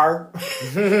 you are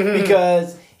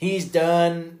because he's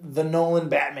done the Nolan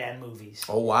Batman movies.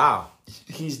 Oh wow.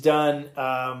 He's done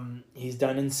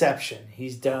Inception.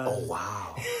 He's done. Oh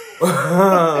wow.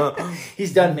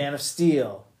 He's done Man of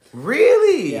Steel.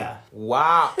 Really? Yeah.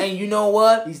 Wow. And you know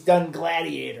what? He's done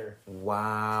Gladiator.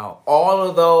 Wow. All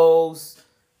of those.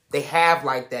 They have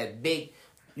like that big,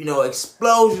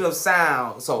 explosion of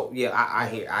sound. So yeah,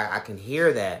 I can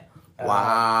hear that.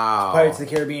 Wow. Pirates of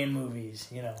the Caribbean movies,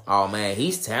 Oh man,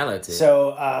 he's talented.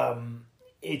 So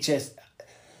it just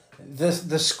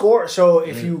the score. So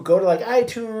if you go to like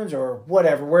iTunes or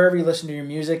whatever, wherever you listen to your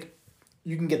music,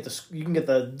 you can get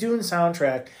the Dune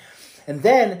soundtrack. And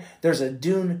then there's a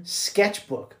Dune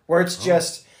sketchbook where it's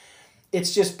just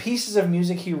pieces of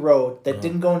music he wrote that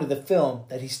didn't go into the film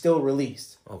that he still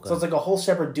released. Okay. So it's like a whole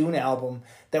separate Dune album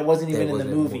that wasn't even in the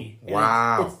movie.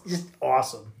 Wow. It's just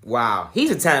awesome. Wow. He's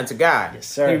a talented guy. Yes,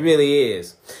 sir. He really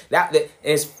is.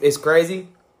 It's crazy.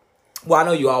 Well, I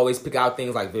know you always pick out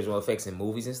things like visual effects in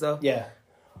movies and stuff. Yeah.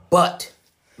 But,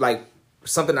 like,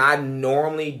 something I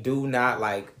normally do not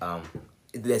like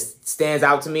that stands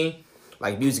out to me,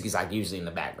 like, music is, like, usually in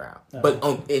the background. But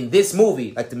in this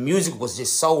movie, like, the music was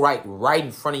just so right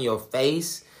in front of your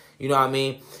face. You know what I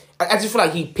mean? I just feel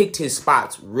like he picked his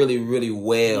spots really, really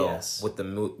well with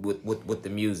the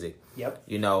music. Yep.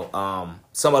 You know,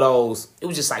 some of those, it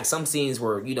was just like some scenes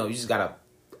where, you know, you just got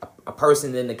a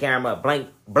person in the camera,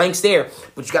 blank stare,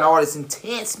 but you got all this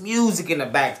intense music in the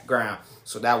background.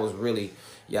 So that was really,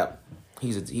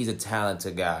 he's a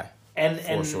talented guy.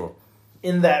 For sure.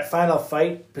 In that final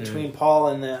fight between Paul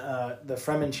and the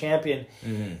Fremen champion,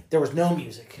 there was no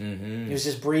music. It was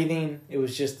just breathing. It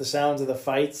was just the sounds of the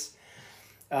fights.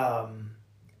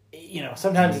 You know,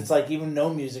 sometimes it's like even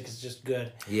no music is just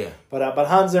good. Yeah. But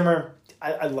Hans Zimmer,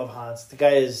 I love Hans. The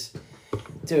guy is,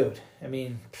 dude. I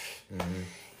mean,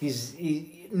 he's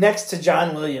next to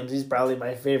John Williams. He's probably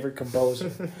my favorite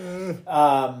composer.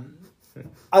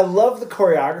 I love the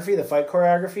choreography, the fight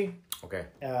choreography. Okay.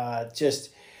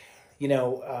 Just, you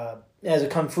know, as a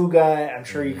kung fu guy, I'm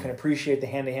sure you can appreciate the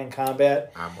hand-to-hand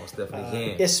combat. I most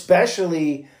definitely can.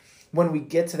 Especially when we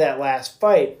get to that last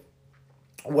fight,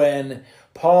 when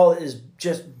Paul is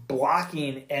just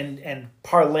blocking and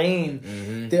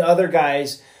parlaying the other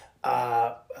guy's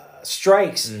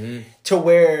strikes to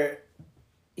where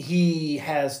he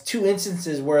has two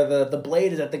instances where the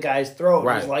blade is at the guy's throat.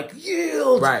 Right. He's like,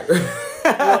 yield! Right.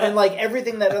 And like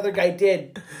everything that other guy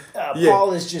did,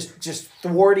 Paul is just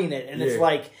thwarting it. And it's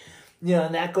like, you know,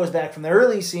 and that goes back from the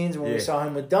early scenes when we saw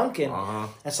him with Duncan.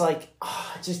 It's like,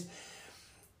 just...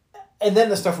 And then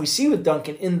the stuff we see with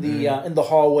Duncan in the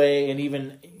hallway, and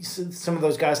even some of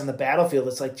those guys on the battlefield,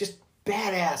 it's like just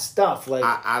badass stuff. Like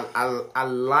I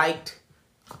liked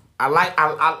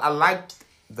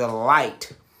the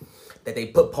light that they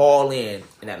put Paul in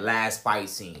that last fight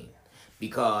scene,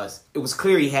 because it was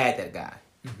clear he had that guy.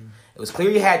 It was clear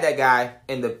he had that guy,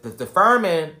 and the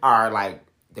Fremen are like,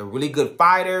 they're really good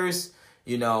fighters.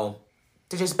 You know,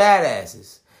 they're just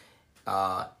badasses.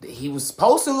 He was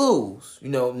supposed to lose. You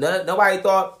know, nobody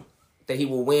thought that he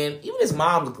would win. Even his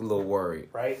mom looked a little worried.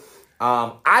 Right.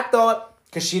 I thought...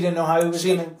 Because she didn't know how he was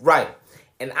going to... Right.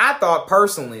 And I thought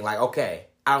personally, like, okay,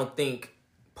 I don't think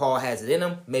Paul has it in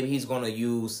him. Maybe he's going to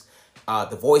use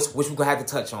the voice, which we're going to have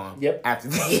to touch on after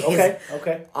this.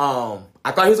 Okay.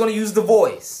 I thought he was going to use the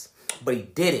voice, but he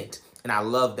didn't. And I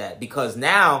love that, because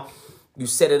now you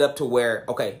set it up to where,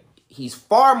 okay, he's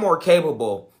far more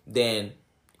capable than...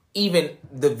 even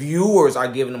the viewers are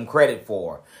giving him credit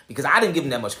for, because I didn't give him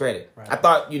that much credit. Right. I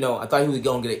thought he was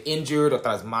going to get injured, or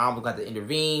thought his mom was going to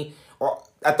intervene, or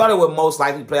I thought it would most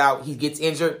likely play out. He gets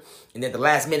injured, and then at the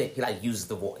last minute, he like uses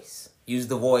the voice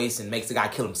and makes the guy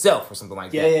kill himself or something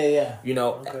like that. Yeah. You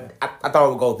know, I thought it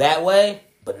would go that way,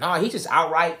 but no, he just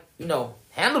outright, you know,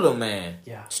 handled him, man.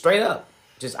 Yeah, straight up,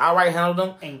 just outright handled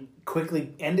him and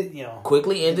quickly ended.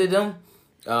 Him.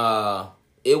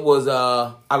 It was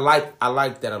I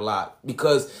like that a lot,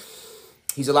 because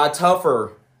he's a lot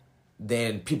tougher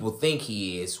than people think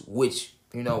he is, which,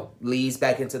 you know, leads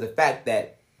back into the fact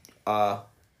that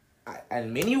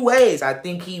in many ways I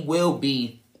think he will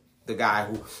be the guy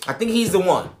who I think he's the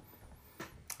one.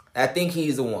 I think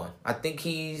he's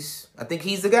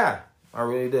the guy. I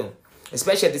really do.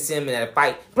 Especially at the sim in that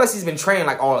fight. Plus he's been trained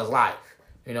like all his life.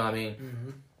 You know what I mean?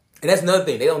 And that's another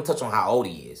thing. They don't touch on how old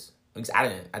he is. I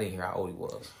didn't hear how old he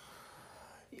was.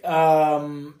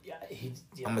 I'm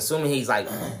assuming he's like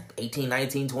 18,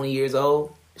 19, 20 years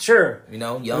old. Sure. You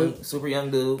know, young, super young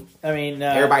dude. I mean...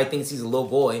 everybody thinks he's a little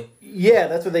boy. Yeah,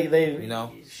 that's what they you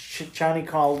know? Chani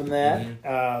called him that.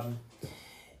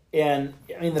 And,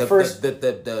 I mean,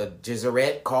 the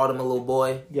gesserit called him a little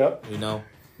boy. Yep. You know?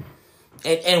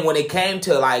 And when it came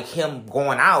to, like, him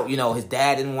going out, you know, his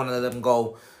dad didn't want to let him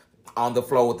go on the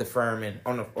floor with the Fremen,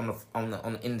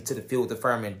 into the field with the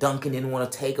Fremen. Duncan didn't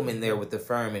want to take him in there with the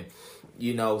Fremen,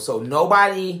 you know. So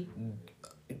nobody,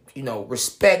 you know,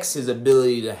 respects his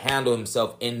ability to handle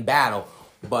himself in battle,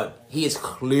 but he is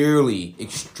clearly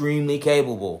extremely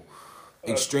capable.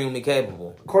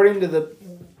 According to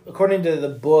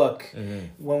the book,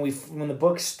 when the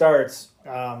book starts,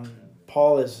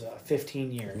 Paul is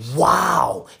 15 years.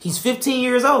 Wow. He's 15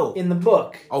 years old. In the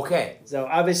book. Okay. So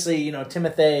obviously, you know,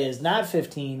 Timothy is not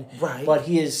 15. Right. But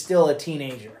he is still a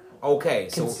teenager. Okay.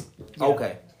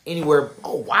 Okay. anywhere.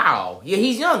 Oh wow, yeah,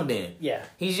 he's young then. Yeah,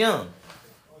 he's young.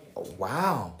 Oh,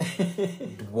 wow,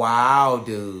 wow,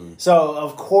 dude. So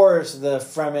of course the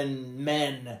Fremen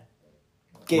men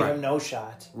gave Right. him no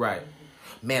shot. Right.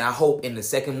 Man, I hope in the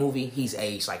second movie he's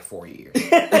aged like 4 years.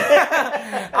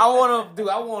 I want him, dude.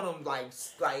 I want him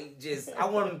I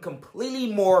want him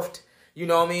completely morphed. You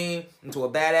know what I mean? Into a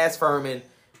badass Furman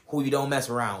who you don't mess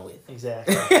around with.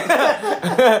 Exactly.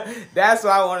 That's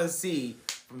what I want to see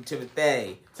from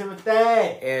Timothy.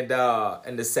 And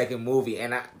In the second movie,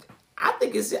 and I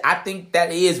think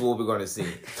that is what we're going to see,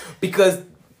 because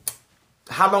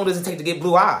how long does it take to get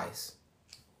blue eyes?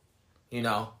 You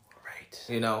know.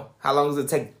 You know, how long does it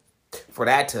take for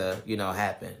that to,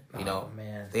 happen?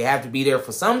 Man. They have to be there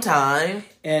for some time.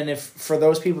 And if for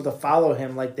those people to follow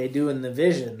him like they do in the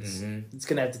visions, it's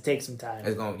gonna have to take some time.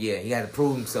 He had to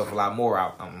prove himself a lot more.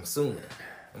 I'm assuming.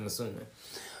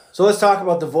 So let's talk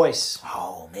about the voice.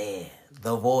 Oh man,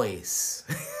 the voice.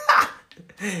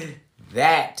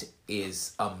 That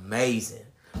is amazing.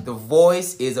 The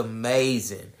voice is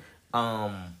amazing.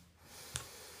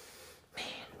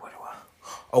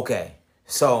 Okay.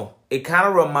 So it kind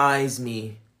of reminds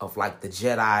me of like the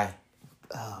Jedi,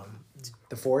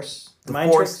 The Force, the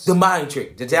mind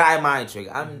trick, the Jedi mind trick.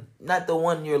 I'm not the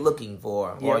one you're looking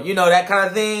for, or that kind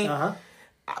of thing.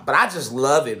 But I just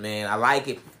love it, man. I like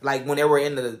it. Like when they were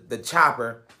in the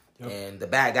chopper, and the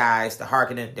bad guys, the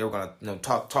Harkonnen, they were gonna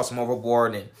toss him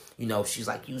overboard, and she's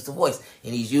like, use the voice,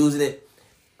 and he's using it.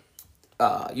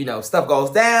 Stuff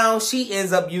goes down. She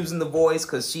ends up using the voice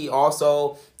because she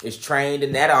also is trained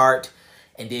in that art.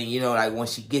 And then, like when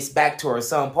she gets back to her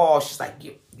son Paul, she's like,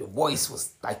 your voice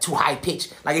was like too high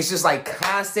pitched. Like it's just like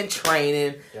constant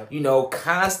training,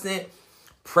 constant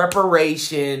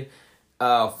preparation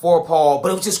for Paul.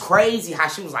 But it was just crazy how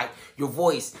she was like, your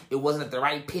voice, it wasn't at the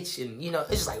right pitch. And, it's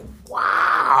just like,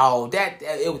 wow.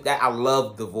 I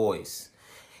loved the voice.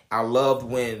 I loved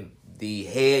when the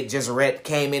head gesserit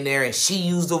came in there and she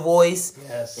used the voice.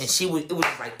 Yes. And it was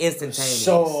like instantaneous.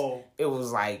 It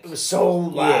was so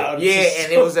loud. Yeah,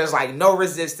 and it was just like no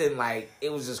resistance. Like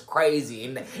it was just crazy.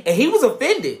 And he was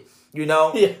offended,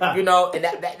 Yeah. And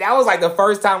that was like the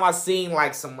first time I seen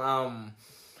like some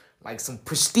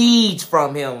prestige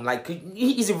from him. Like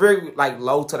he's very like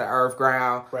low to the earth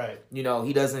ground. Right.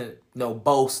 He doesn't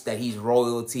boast that he's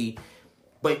royalty.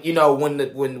 But when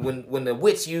the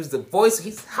witch used the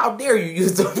voice, how dare you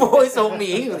use the voice on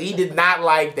me? He did not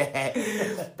like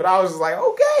that. But I was just like,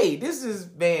 okay, this is,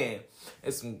 man,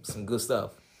 it's some good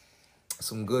stuff.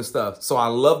 Some good stuff. So I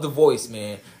love the voice,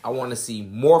 man. I want to see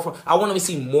more I want to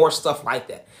see more stuff like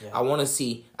that. Yeah.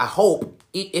 I hope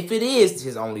if it is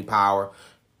his only power,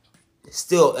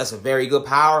 still that's a very good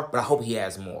power, but I hope he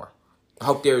has more. I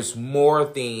hope there's more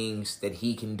things that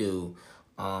he can do.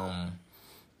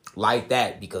 Like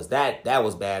that, because that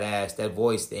was badass, that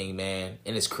voice thing, man.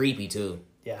 And it's creepy too.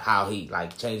 Yeah. How he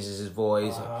like changes his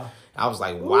voice. I was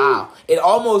like, wow. It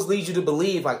almost leads you to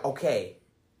believe, like, okay,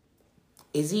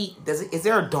 is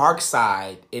there a dark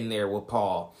side in there with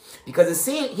Paul? Because it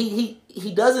seems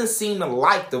he doesn't seem to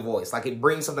like the voice. Like it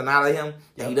brings something out of him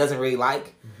that he doesn't really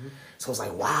like. Mm-hmm. So it's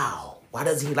like, wow, why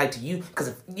doesn't he like to use?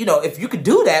 Because if you could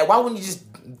do that, why wouldn't you just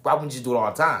do it all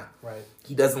the time? Right.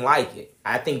 He doesn't like it.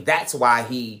 I think that's why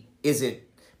he isn't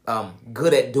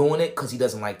good at doing it, because he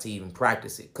doesn't like to even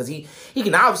practice it. Because he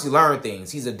can obviously learn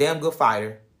things. He's a damn good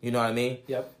fighter. You know what I mean?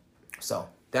 Yep. So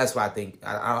that's why I think.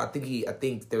 I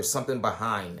think there's something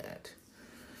behind that.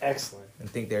 Excellent. I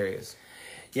think there is.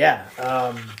 Yeah.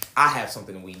 I have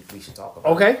something we should talk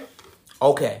about.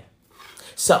 Okay.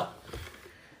 So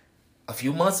a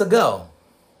few months ago,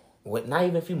 not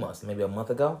even a few months, maybe a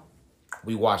month ago,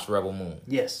 we watched Rebel Moon.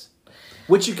 Yes.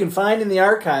 Which you can find in the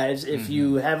archives if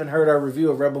you haven't heard our review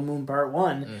of Rebel Moon Part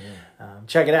 1.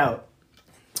 Check it out.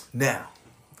 Now,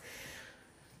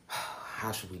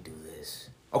 how should we do this?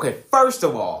 Okay, first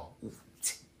of all,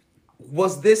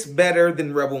 was this better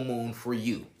than Rebel Moon for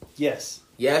you? Yes.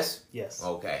 Yes? Yes.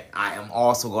 Okay, I am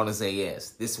also going to say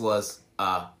yes. This was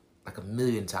like a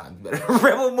million times better than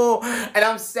Rebel Moon. And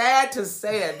I'm sad to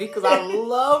say it because I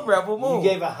love Rebel Moon. You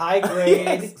gave a high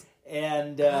grade. Yes.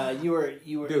 And you were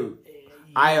dude.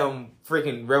 I am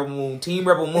freaking Rebel Moon, Team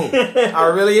Rebel Moon. I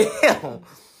really am.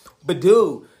 But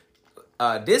dude,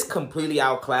 this completely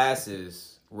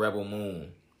outclasses Rebel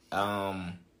Moon.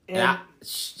 And I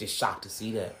just shocked to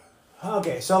see that.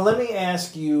 Okay, so let me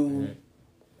ask you,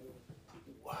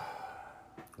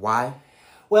 why?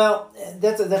 Well,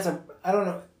 that's a I don't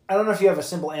know if you have a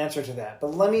simple answer to that, but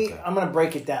I'm going to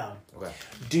break it down. Okay.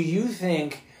 Do you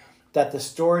think that the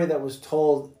story that was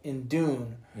told in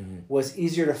Dune was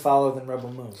easier to follow than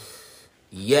Rebel Moon?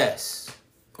 Yes.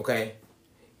 Okay.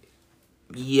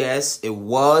 yes, it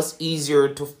was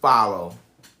easier to follow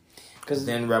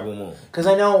than Rebel Moon. Because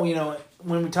I know,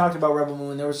 when we talked about Rebel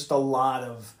Moon, there was just a lot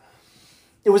of...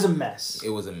 It was a mess. It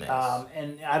was a mess.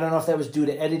 And I don't know if that was due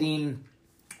to editing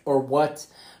or what,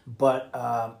 but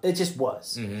it just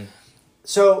was. Mm-hmm.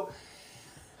 So,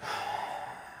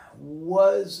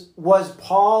 was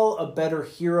Paul a better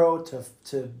hero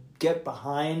to get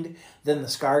behind than the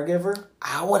Scargiver?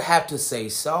 I would have to say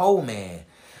so, man.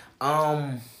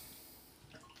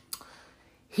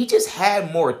 He just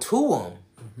had more to him.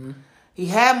 Mm-hmm. He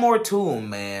had more to him,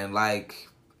 man. Like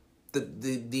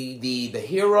the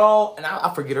hero, and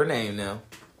I forget her name now.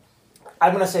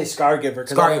 I'm gonna say Scargiver.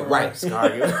 Right,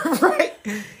 Scargiver. Right.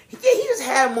 Yeah, he just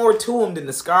had more to him than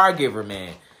the Scargiver,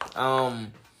 man.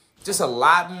 Just a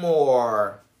lot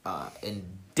more in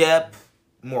depth,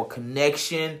 more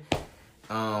connection.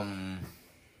 I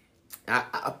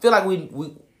feel like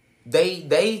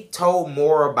they told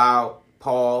more about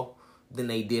Paul than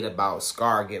they did about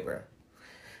Scargiver.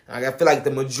 Like, I feel like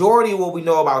the majority of what we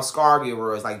know about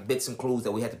Scargiver is like bits and clues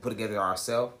that we have to put together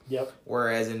ourselves. Yep.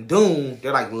 Whereas in Dune,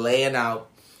 they're like laying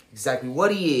out exactly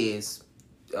what he is,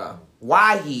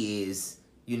 why he is,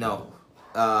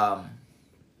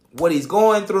 what he's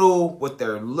going through, what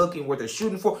they're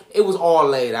shooting for. It was all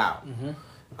laid out. Mm-hmm.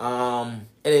 And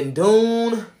in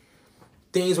Dune,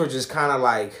 things were just kind of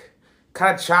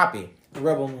choppy.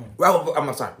 Rebel Moon.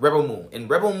 Rebel Moon. In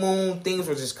Rebel Moon, things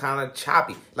were just kind of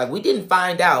choppy. Like, we didn't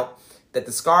find out that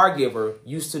the Scargiver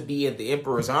used to be in the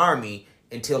Emperor's army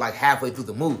until like halfway through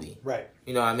the movie. Right.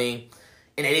 You know what I mean?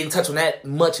 And they didn't touch on that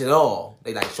much at all.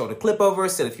 They like showed a clip of her,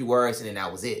 said a few words, and then that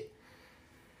was it.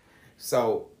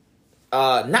 So,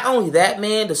 not only that,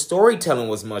 man, the storytelling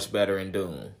was much better in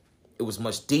Dune. It was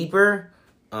much deeper.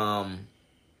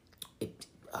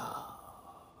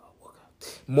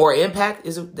 More impact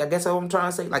is, I guess, what I'm trying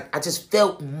to say. Like, I just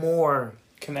felt more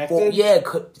connected.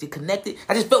 Connected.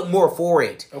 I just felt more for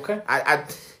it. Okay. I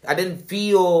didn't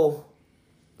feel.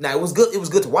 Now, it was good. It was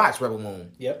good to watch Rebel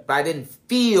Moon. Yep. But I didn't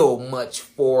feel much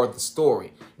for the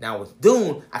story. Now with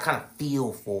Dune, I kind of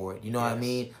feel for it. You know what I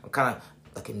mean? I'm kind of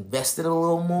like invested a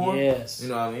little more. Yes. You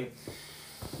know what I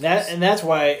mean? That's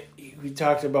why we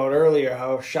talked about earlier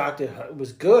how shocked it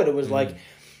was good. It was like,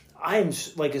 I'm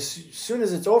like, as soon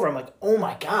as it's over, I'm like, oh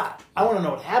my God, I want to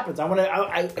know what happens.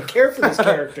 I care for this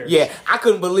character. Yeah, I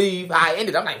couldn't believe how it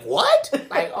ended. I'm like, what?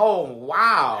 Like, oh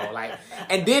wow. Like,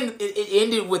 and then it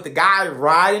ended with the guy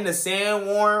riding the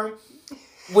sandworm,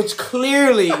 which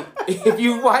clearly, if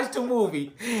you watch the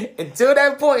movie, until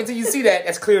that point, until you see that,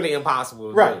 that's clearly impossible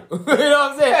to right. do. You know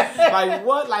what I'm saying? Like,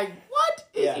 what? Like, what?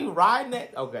 Is he riding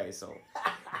that? Okay, so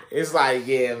it's like,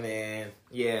 yeah, man.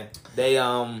 Yeah. They,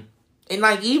 and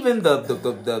like even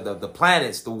the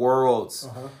planets, the worlds,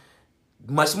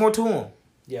 much more to them.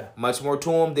 Yeah, much more to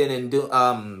them than in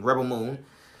Rebel Moon.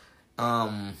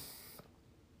 And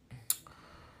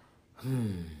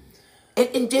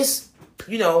just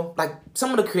like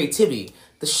some of the creativity,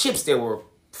 the ships that were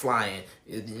flying,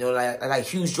 like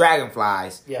huge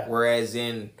dragonflies. Yeah. Whereas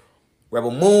in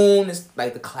Rebel Moon, it's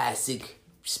like the classic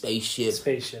spaceships.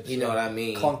 You know what I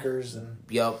mean? Clunkers and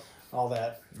all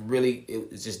that. Really,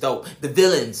 it was just dope. The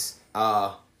villains,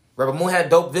 Rebel Moon had a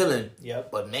dope villain.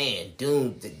 Yep. But man,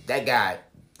 Dune, that guy,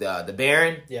 the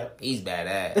Baron. Yep. He's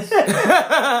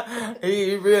badass.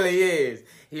 He really is.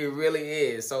 He really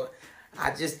is. So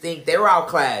I just think they were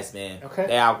outclassed, man. Okay.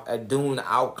 Dune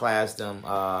outclassed them.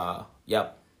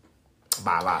 Yep.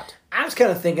 By a lot. I was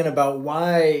kind of thinking about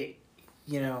why,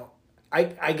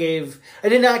 I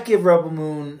did not give Rebel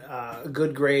Moon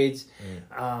good grades.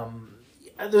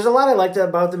 There's a lot I liked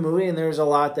about the movie, and there's a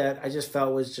lot that I just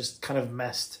felt was just kind of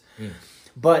messed.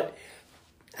 But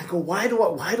I go, why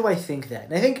do I think that?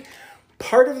 And I think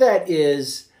part of that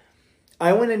is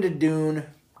I went into Dune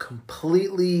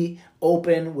completely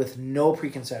open with no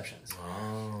preconceptions.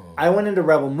 Oh. I went into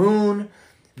Rebel Moon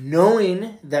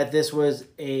knowing that this was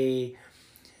it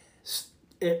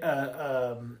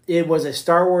was a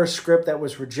Star Wars script that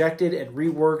was rejected and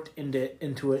reworked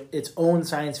into its own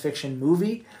science fiction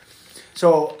movie.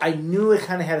 So I knew it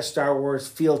kind of had a Star Wars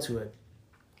feel to it.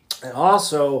 And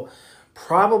also,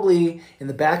 probably in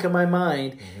the back of my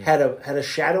mind, had a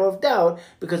shadow of doubt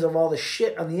because of all the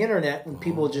shit on the internet when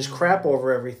people just crap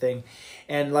over everything.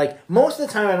 And like most of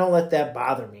the time, I don't let that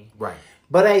bother me. Right.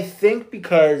 But I think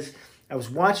because I was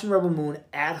watching Rebel Moon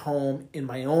at home in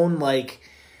my own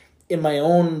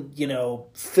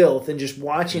filth and just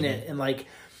watching it, and like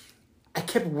I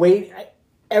kept waiting.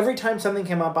 Every time something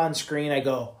came up on screen, I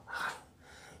go,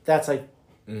 that's like,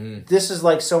 this is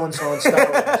like so-and-so in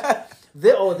Star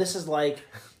Wars. This is like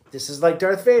This is like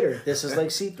Darth Vader. This is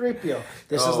like C-3PO.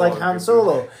 This is like Han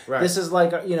Solo. Right. This is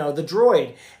like, the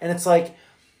droid. And it's like,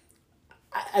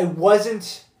 I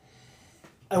wasn't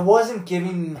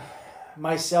giving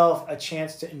myself a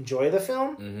chance to enjoy the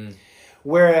film. Mm-hmm.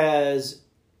 Whereas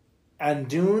on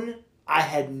Dune, I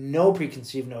had no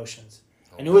preconceived notions.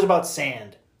 I knew it was about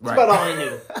sand. That's about all I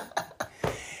knew.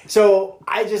 So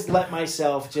I just let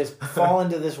myself just fall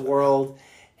into this world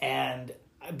and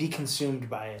be consumed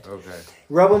by it. Okay.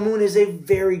 Rebel Moon is a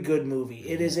very good movie.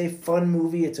 Mm-hmm. It is a fun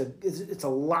movie. It's a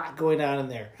lot going on in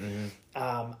there.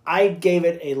 Mm-hmm. I gave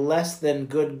it a less than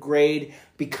good grade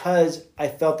because I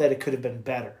felt that it could have been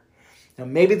better. Now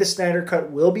maybe the Snyder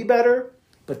Cut will be better,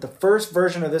 but the first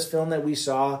version of this film that we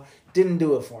saw didn't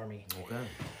do it for me. Okay.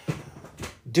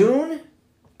 Dune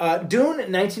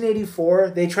in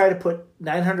 1984, they try to put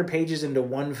 900 pages into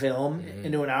one film,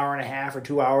 into an hour and a half or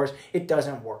 2 hours. It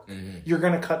doesn't work. Mm-hmm. You're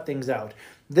going to cut things out.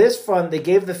 They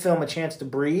gave the film a chance to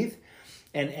breathe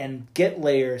and get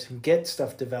layers and get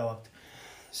stuff developed.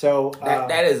 So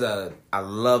I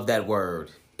love that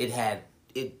word.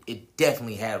 It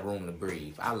definitely had room to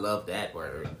breathe. I love that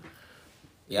word.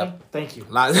 Yep. Thank you.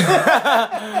 Lots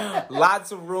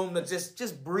of room to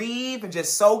just breathe and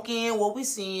just soak in what we're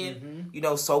seeing.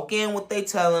 Mm-hmm. Soak in what they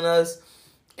telling us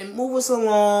and move us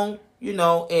along,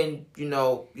 in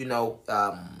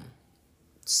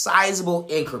sizable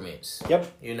increments. Yep.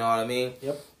 You know what I mean?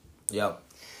 Yep.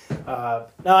 Now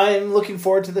I'm looking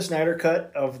forward to the Snyder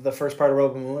Cut of the first part of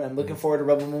Rebel Moon. I'm looking forward to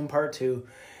Rebel Moon Part 2.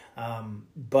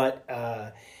 But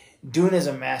Dune is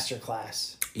a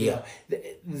masterclass. Yeah.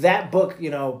 That book,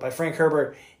 by Frank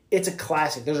Herbert, it's a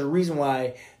classic. There's a reason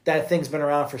why that thing's been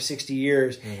around for 60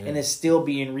 years and is still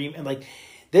being and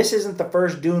this isn't the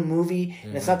first Dune movie,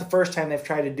 and it's not the first time they've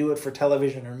tried to do it for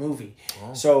television or movie.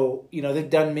 Oh. So, they've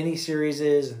done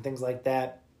miniseries and things like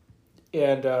that.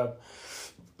 And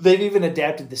they've even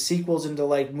adapted the sequels into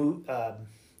TV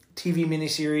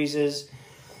miniseries.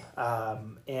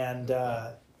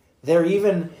 They're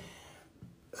even...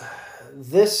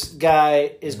 This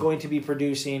guy is going to be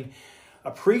producing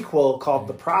a prequel called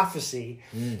The Prophecy,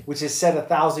 which is set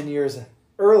 1,000 years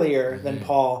earlier than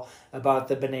Paul, about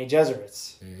the Bene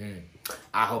Gesserits.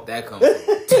 I hope that comes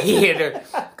to theater,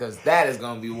 because that is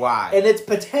going to be wild. And it's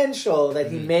potential that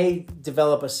he may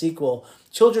develop a sequel.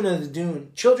 Children of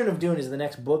Dune is the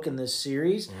next book in this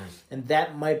series, and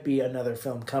that might be another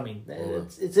film coming.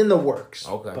 It's in the works.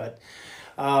 Okay. But,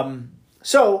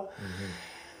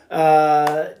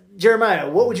 Jeremiah,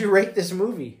 what would you rate this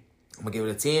movie? I'm going to give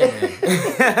it a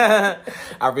 10, man.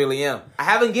 I really am. I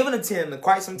haven't given a 10 in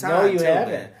quite some time. No, you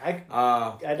haven't.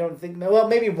 I don't think... Well,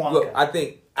 maybe Wonka. Look, I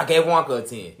think I gave Wonka a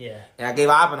 10. Yeah. And I gave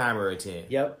Oppenheimer a 10.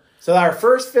 Yep. So our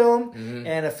first film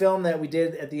and a film that we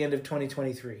did at the end of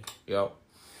 2023. Yep.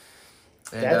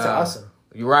 And, that's awesome.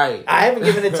 You're right. I haven't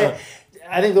given it 10.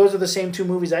 I think those are the same two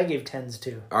movies I gave 10s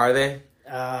to. Are they?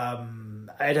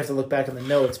 I'd have to look back in the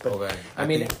notes, but okay.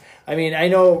 I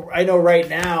know right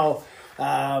now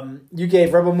you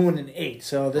gave Rebel Moon an 8,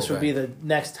 so this would be the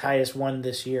next highest one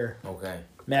this year. Okay.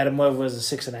 Madam Web was a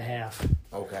 6.5.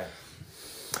 Okay.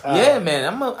 Yeah,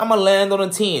 man, I'm a land on a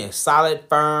 10. Solid,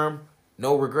 firm,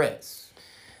 no regrets.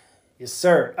 Yes,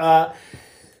 sir.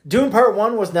 Dune Part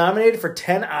 1 was nominated for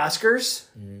 10 Oscars.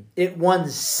 It won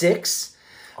 6.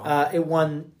 It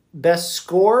won Best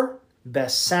Score,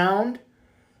 Best Sound,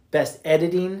 Best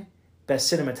Editing,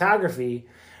 Best Cinematography,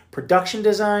 Production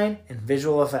Design, and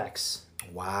Visual Effects.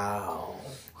 Wow.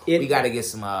 We got to get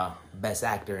some Best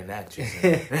Actor and Actress.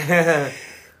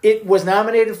 It was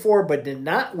nominated for, but did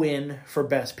not win for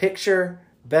Best Picture,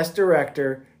 Best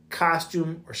Director,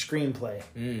 Costume, or Screenplay.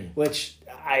 Which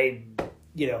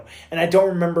and I don't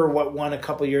remember what won a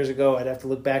couple years ago. I'd have to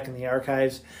look back in the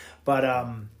archives. But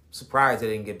surprised they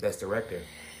didn't get Best Director.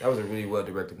 That was a really well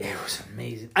directed movie. It was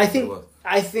amazing. I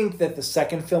think that the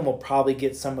second film will probably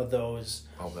get some of those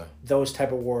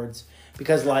type of awards,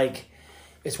 because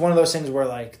it's one of those things where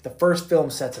the first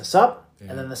film sets us up,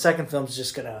 and then the second film's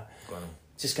just gonna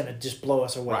blow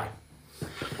us away.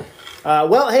 Right.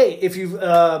 Well, hey, if you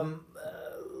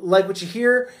like what you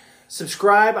hear,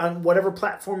 subscribe on whatever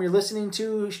platform you're listening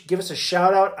to. Give us a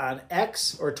shout out on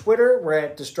X or Twitter. We're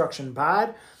at Destruction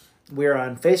Pod. We're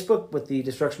on Facebook with the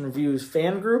Destruction Reviews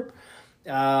fan group.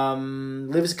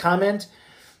 Leave us a comment.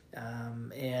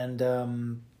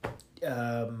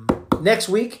 Next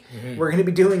week, we're going to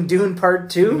be doing Dune Part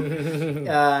 2,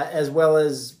 as well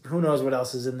as who knows what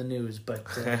else is in the news. But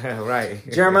right.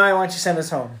 Jeremiah, why don't you send us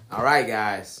home? All right,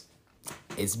 guys.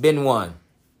 It's been one.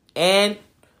 And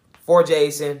for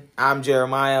Jason, I'm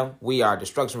Jeremiah. We are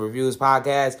Destruction Reviews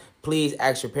Podcast. Please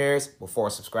ask your parents before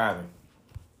subscribing.